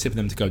people are tipping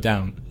them to go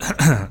down,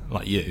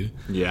 like you.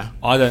 Yeah.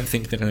 I don't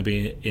think they're going to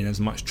be in as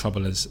much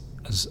trouble as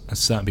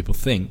certain people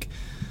think.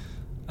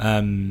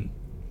 They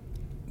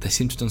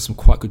seem to have done some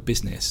quite good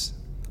business.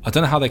 I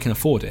don't know how they can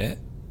afford it,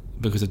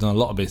 because they've done a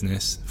lot of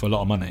business for a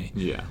lot of money.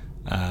 Yeah.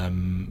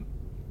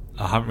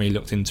 I haven't really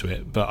looked into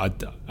it, but I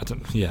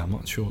don't. Yeah, I'm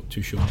not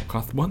too sure.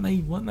 Weren't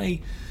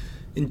they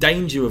in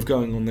danger of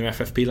going on their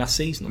FFP last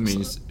season? I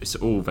mean, it's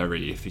all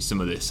very iffy,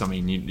 some of this. I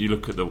mean, you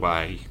look at the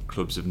way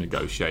clubs have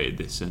negotiated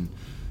this, and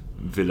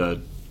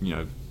Villa,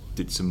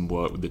 did some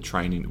work with the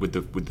training, with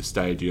the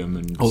stadium,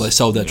 and they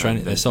sold their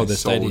training. They sold their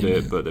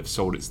stadium, but they've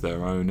sold it to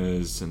their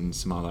owners, and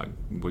somehow that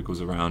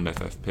wiggles around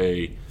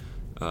FFP.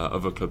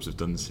 Other clubs have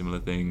done similar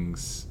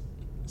things,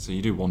 so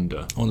you do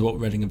wonder. I wonder what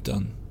Reading have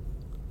done,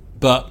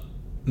 but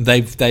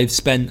they've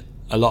spent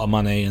a lot of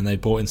money, and they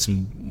brought in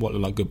some what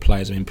look like good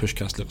players. I mean,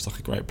 Puskás looks like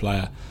a great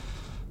player.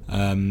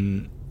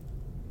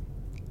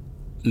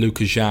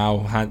 Lucas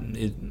João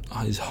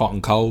is hot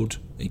and cold.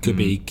 He could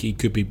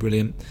be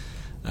brilliant.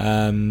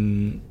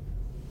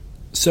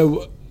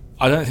 So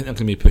I don't think they're going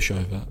to be a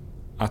pushover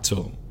at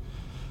all.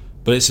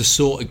 But it's a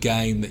sort of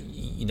game that,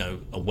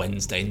 a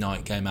Wednesday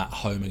night game at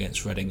home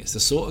against Reading. It's the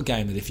sort of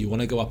game that if you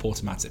want to go up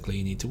automatically,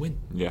 you need to win.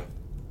 Yeah.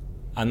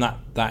 And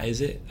that is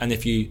it. And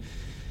if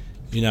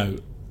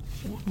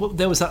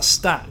there was that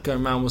stat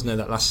going around, wasn't there,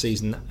 that last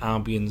season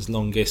Albion's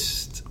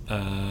longest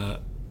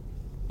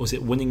was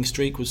it winning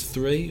streak was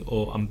 3,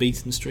 or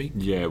unbeaten streak?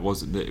 Yeah, it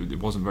wasn't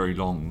very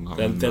long.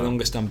 Their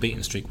longest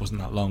unbeaten streak wasn't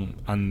that long,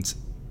 and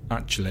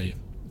actually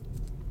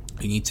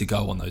you need to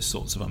go on those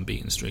sorts of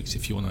unbeaten streaks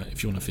if you want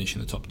to finish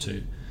in the top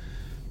 2.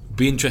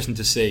 Be interesting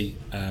to see,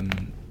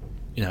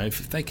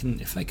 if they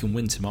can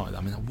win tomorrow. I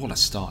mean, what a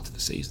start to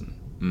the season.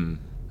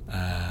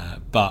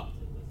 But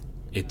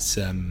it's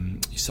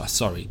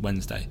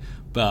Wednesday,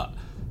 but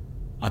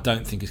I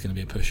don't think it's going to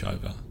be a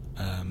pushover.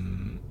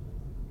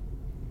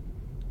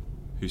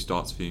 Who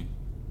starts for you?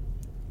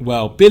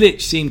 Well,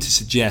 Bilic seemed to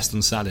suggest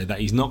on Saturday that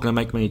he's not going to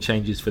make many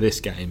changes for this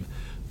game,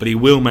 but he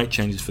will make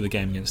changes for the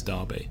game against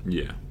Derby.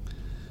 Yeah.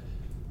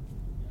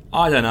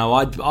 I don't know.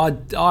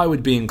 I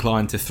would be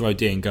inclined to throw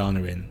Dean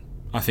Garner in.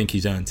 I think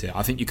he's earned it.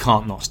 I think you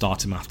can't not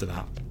start him after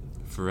that.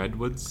 For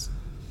Edwards?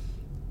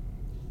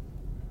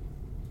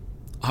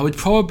 I would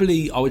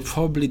probably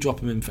drop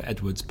him in for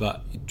Edwards,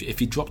 but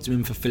if you dropped him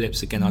in for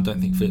Phillips again, I don't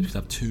think Phillips would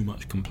have too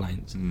much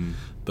complaints.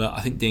 But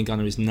I think Dean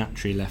Garner is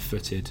naturally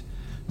left-footed,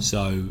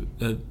 so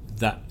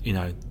that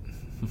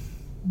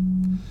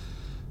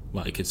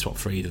well, he could swap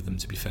for either of them,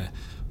 to be fair.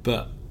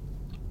 But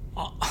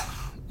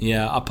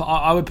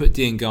I would put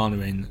Dean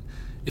Garner in.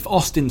 If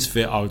Austin's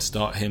fit, I would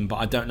start him, but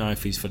I don't know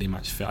if he's fully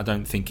match fit. I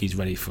don't think he's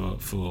ready for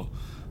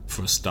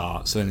a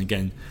start. So then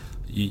again,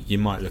 you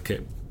might look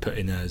at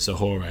putting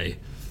Zohore.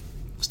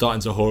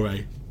 Starting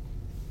Zohore,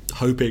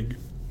 hoping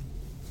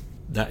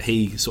that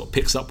he sort of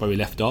picks up where he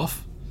left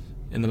off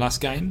in the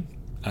last game,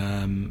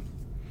 and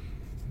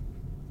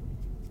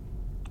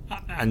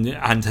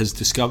has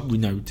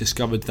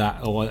discovered that,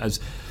 or has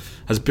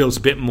built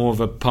a bit more of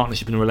a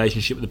partnership and a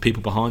relationship with the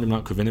people behind him,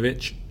 like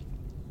Krovinovic,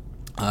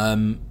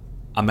 and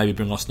maybe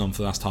bring Austin on for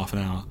the last half an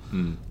hour.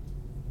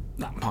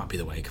 That might be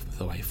the way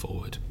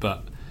forward,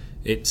 but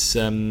it's.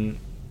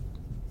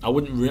 I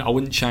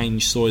wouldn't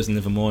change Sawyers and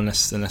Livermore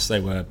unless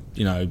they were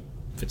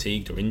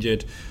fatigued or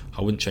injured.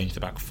 I wouldn't change the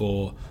back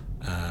 4.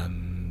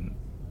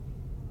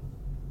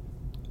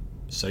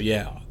 So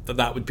yeah,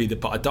 that would be the.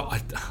 But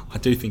I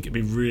do think it'd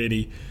be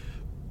really,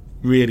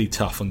 really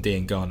tough on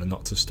Dean Garner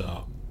not to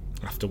start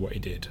after what he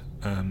did.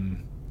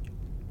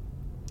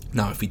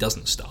 Now, if he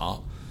doesn't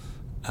start,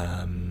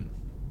 then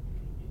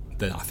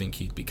I think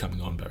he'd be coming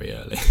on very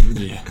early.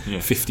 Yeah.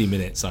 50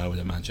 minutes, I would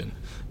imagine,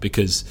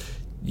 because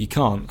you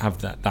can't have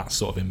that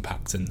sort of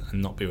impact and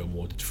not be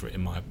rewarded for it,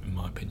 in my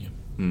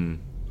opinion.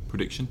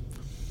 Prediction?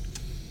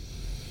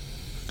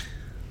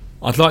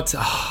 I'd like to.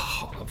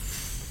 I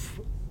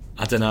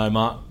don't know.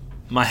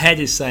 My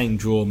head is saying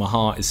draw. My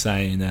heart is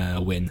saying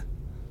win.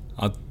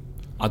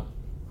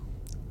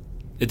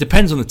 It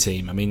depends on the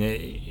team. I mean,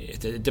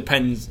 it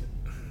depends.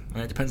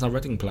 It depends how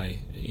Reading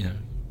play.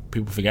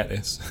 People forget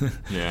this.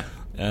 Yeah.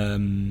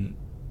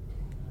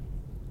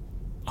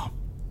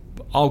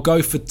 I'll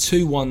go for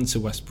 2-1 to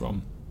West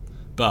Brom,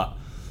 but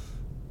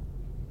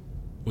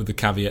with the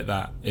caveat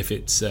that if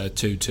it's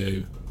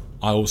 2-2,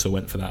 I also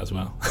went for that as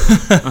well.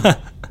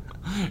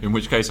 In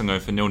which case I'm going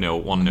for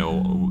 0-0,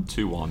 1-0,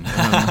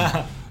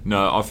 2-1.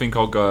 No, I think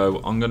I'm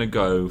going to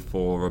go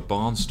for a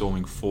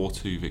barnstorming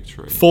 4-2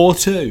 victory.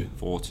 4-2.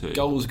 4-2.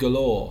 Goals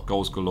galore.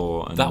 Goals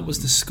galore. And That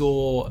was the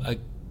score at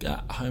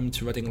home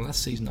to Reading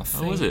last season, I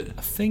think. Oh, was it?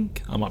 I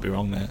think. I might be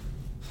wrong there.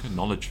 Good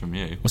knowledge from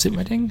you. Was it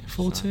Reading?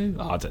 4-2?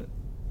 I don't.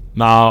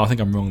 No, I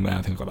think I'm wrong there.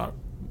 I think I got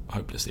that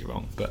hopelessly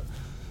wrong. But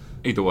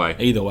Either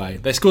way,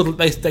 they scored.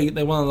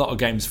 They won a lot of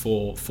games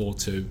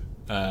 4-2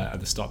 at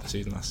the start of the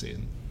season last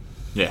season.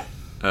 yeah.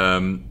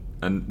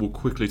 And we'll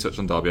quickly touch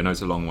on Derby. I know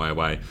it's a long way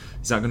away.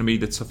 Is that going to be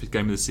the toughest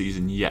game of the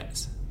season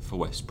yet for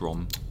West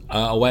Brom?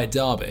 Away at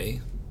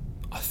Derby,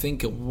 I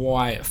think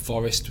away at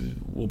Forest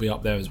will be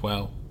up there as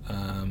well.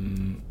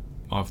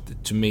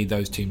 To me,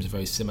 those teams are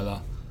very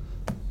similar.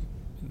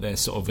 They're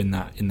sort of in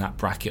that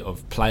bracket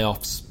of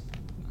playoffs,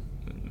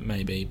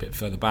 maybe a bit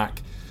further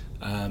back.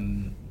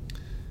 I'm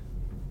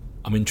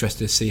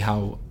interested to see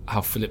how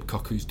Philip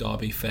Cocu's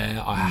Derby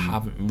fare. I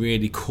haven't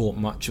really caught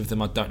much of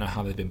them. I don't know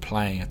how they've been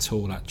playing at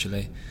all,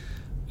 actually.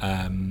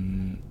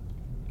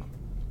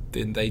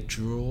 Didn't they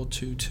draw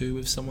 2-2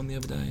 with someone the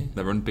other day?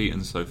 They're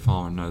unbeaten so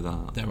far, I know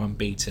that. They're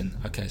unbeaten.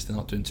 Okay, so they're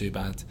not doing too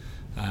bad.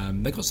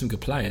 They've got some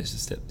good players.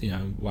 It's that,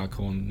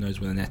 Waghorn knows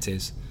where the net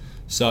is.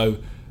 So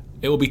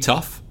it will be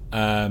tough.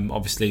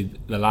 Obviously,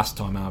 the last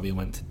time Albion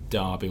went to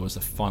Derby was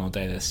the final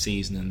day of the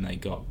season and they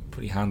got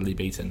pretty handily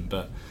beaten.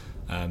 But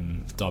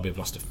Derby have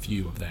lost a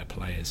few of their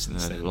players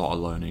since then. A lot of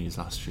loanees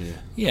last year.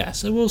 Yeah,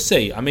 so we'll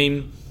see. I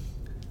mean,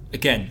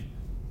 again,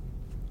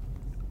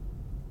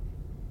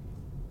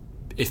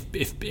 if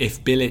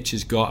Bilic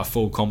has got a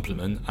full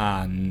complement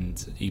and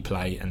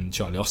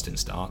Charlie Austin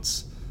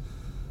starts,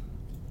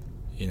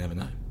 you never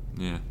know.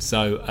 Yeah.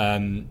 So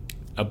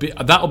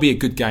that'll be a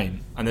good game,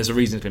 and there's a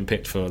reason it's been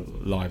picked for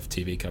live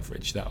TV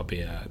coverage. That'll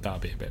be a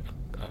bit of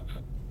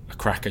a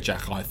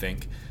crackerjack, I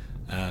think.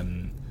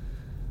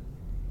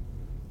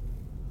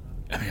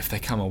 I mean, if they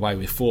come away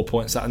with 4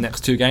 points out of the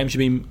next two games,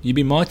 you'd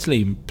be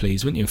mightily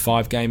pleased, wouldn't you?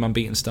 5-game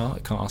unbeaten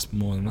start. Can't ask for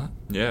more than that.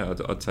 Yeah,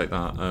 I'd take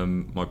that.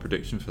 My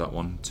prediction for that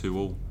one,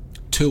 2-2.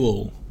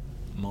 2-2.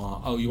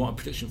 You want a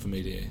prediction for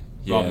me, do you?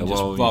 Yeah,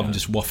 rather than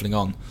just waffling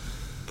on.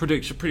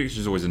 Prediction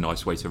is always a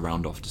nice way to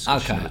round off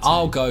discussion. Okay,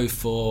 I'll go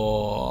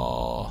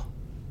for.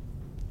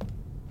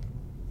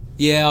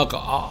 Yeah,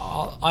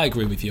 I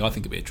agree with you. I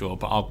think it'll be a draw,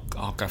 but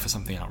I'll go for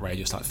something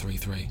outrageous like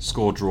 3-3.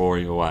 Score draw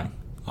either way.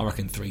 I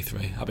reckon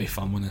 3-3. That'd be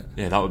fun, wouldn't it?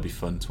 Yeah, that would be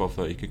fun.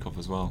 12:30 kickoff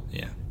as well.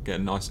 Yeah.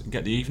 Get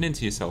the evening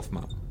to yourself,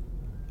 Matt.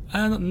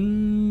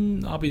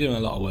 And I'll be doing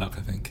a lot of work,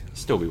 I think.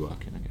 Still be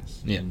working, I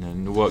guess. Yeah. And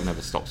then the work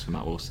never stops for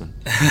Matt Wilson.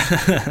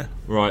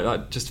 Right,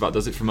 that just about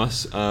does it from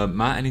us.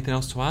 Matt, anything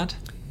else to add?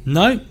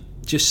 No,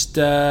 just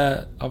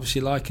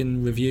obviously like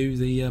and review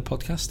the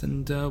podcast,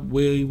 and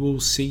we will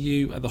see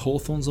you at the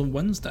Hawthorns on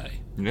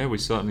Wednesday. Yeah, we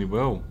certainly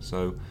will.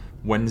 So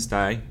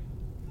Wednesday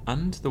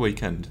and the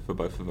weekend for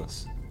both of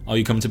us. Oh,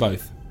 you come to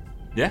both?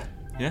 Yeah.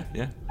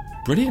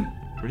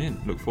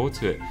 Brilliant. Look forward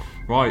to it.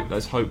 Right,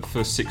 let's hope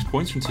for 6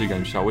 points from 2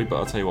 games, shall we? But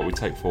I'll tell you what we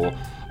take 4.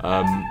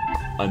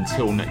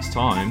 Until next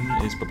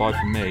time, is bye-bye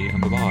from me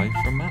and bye-bye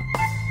from Matt.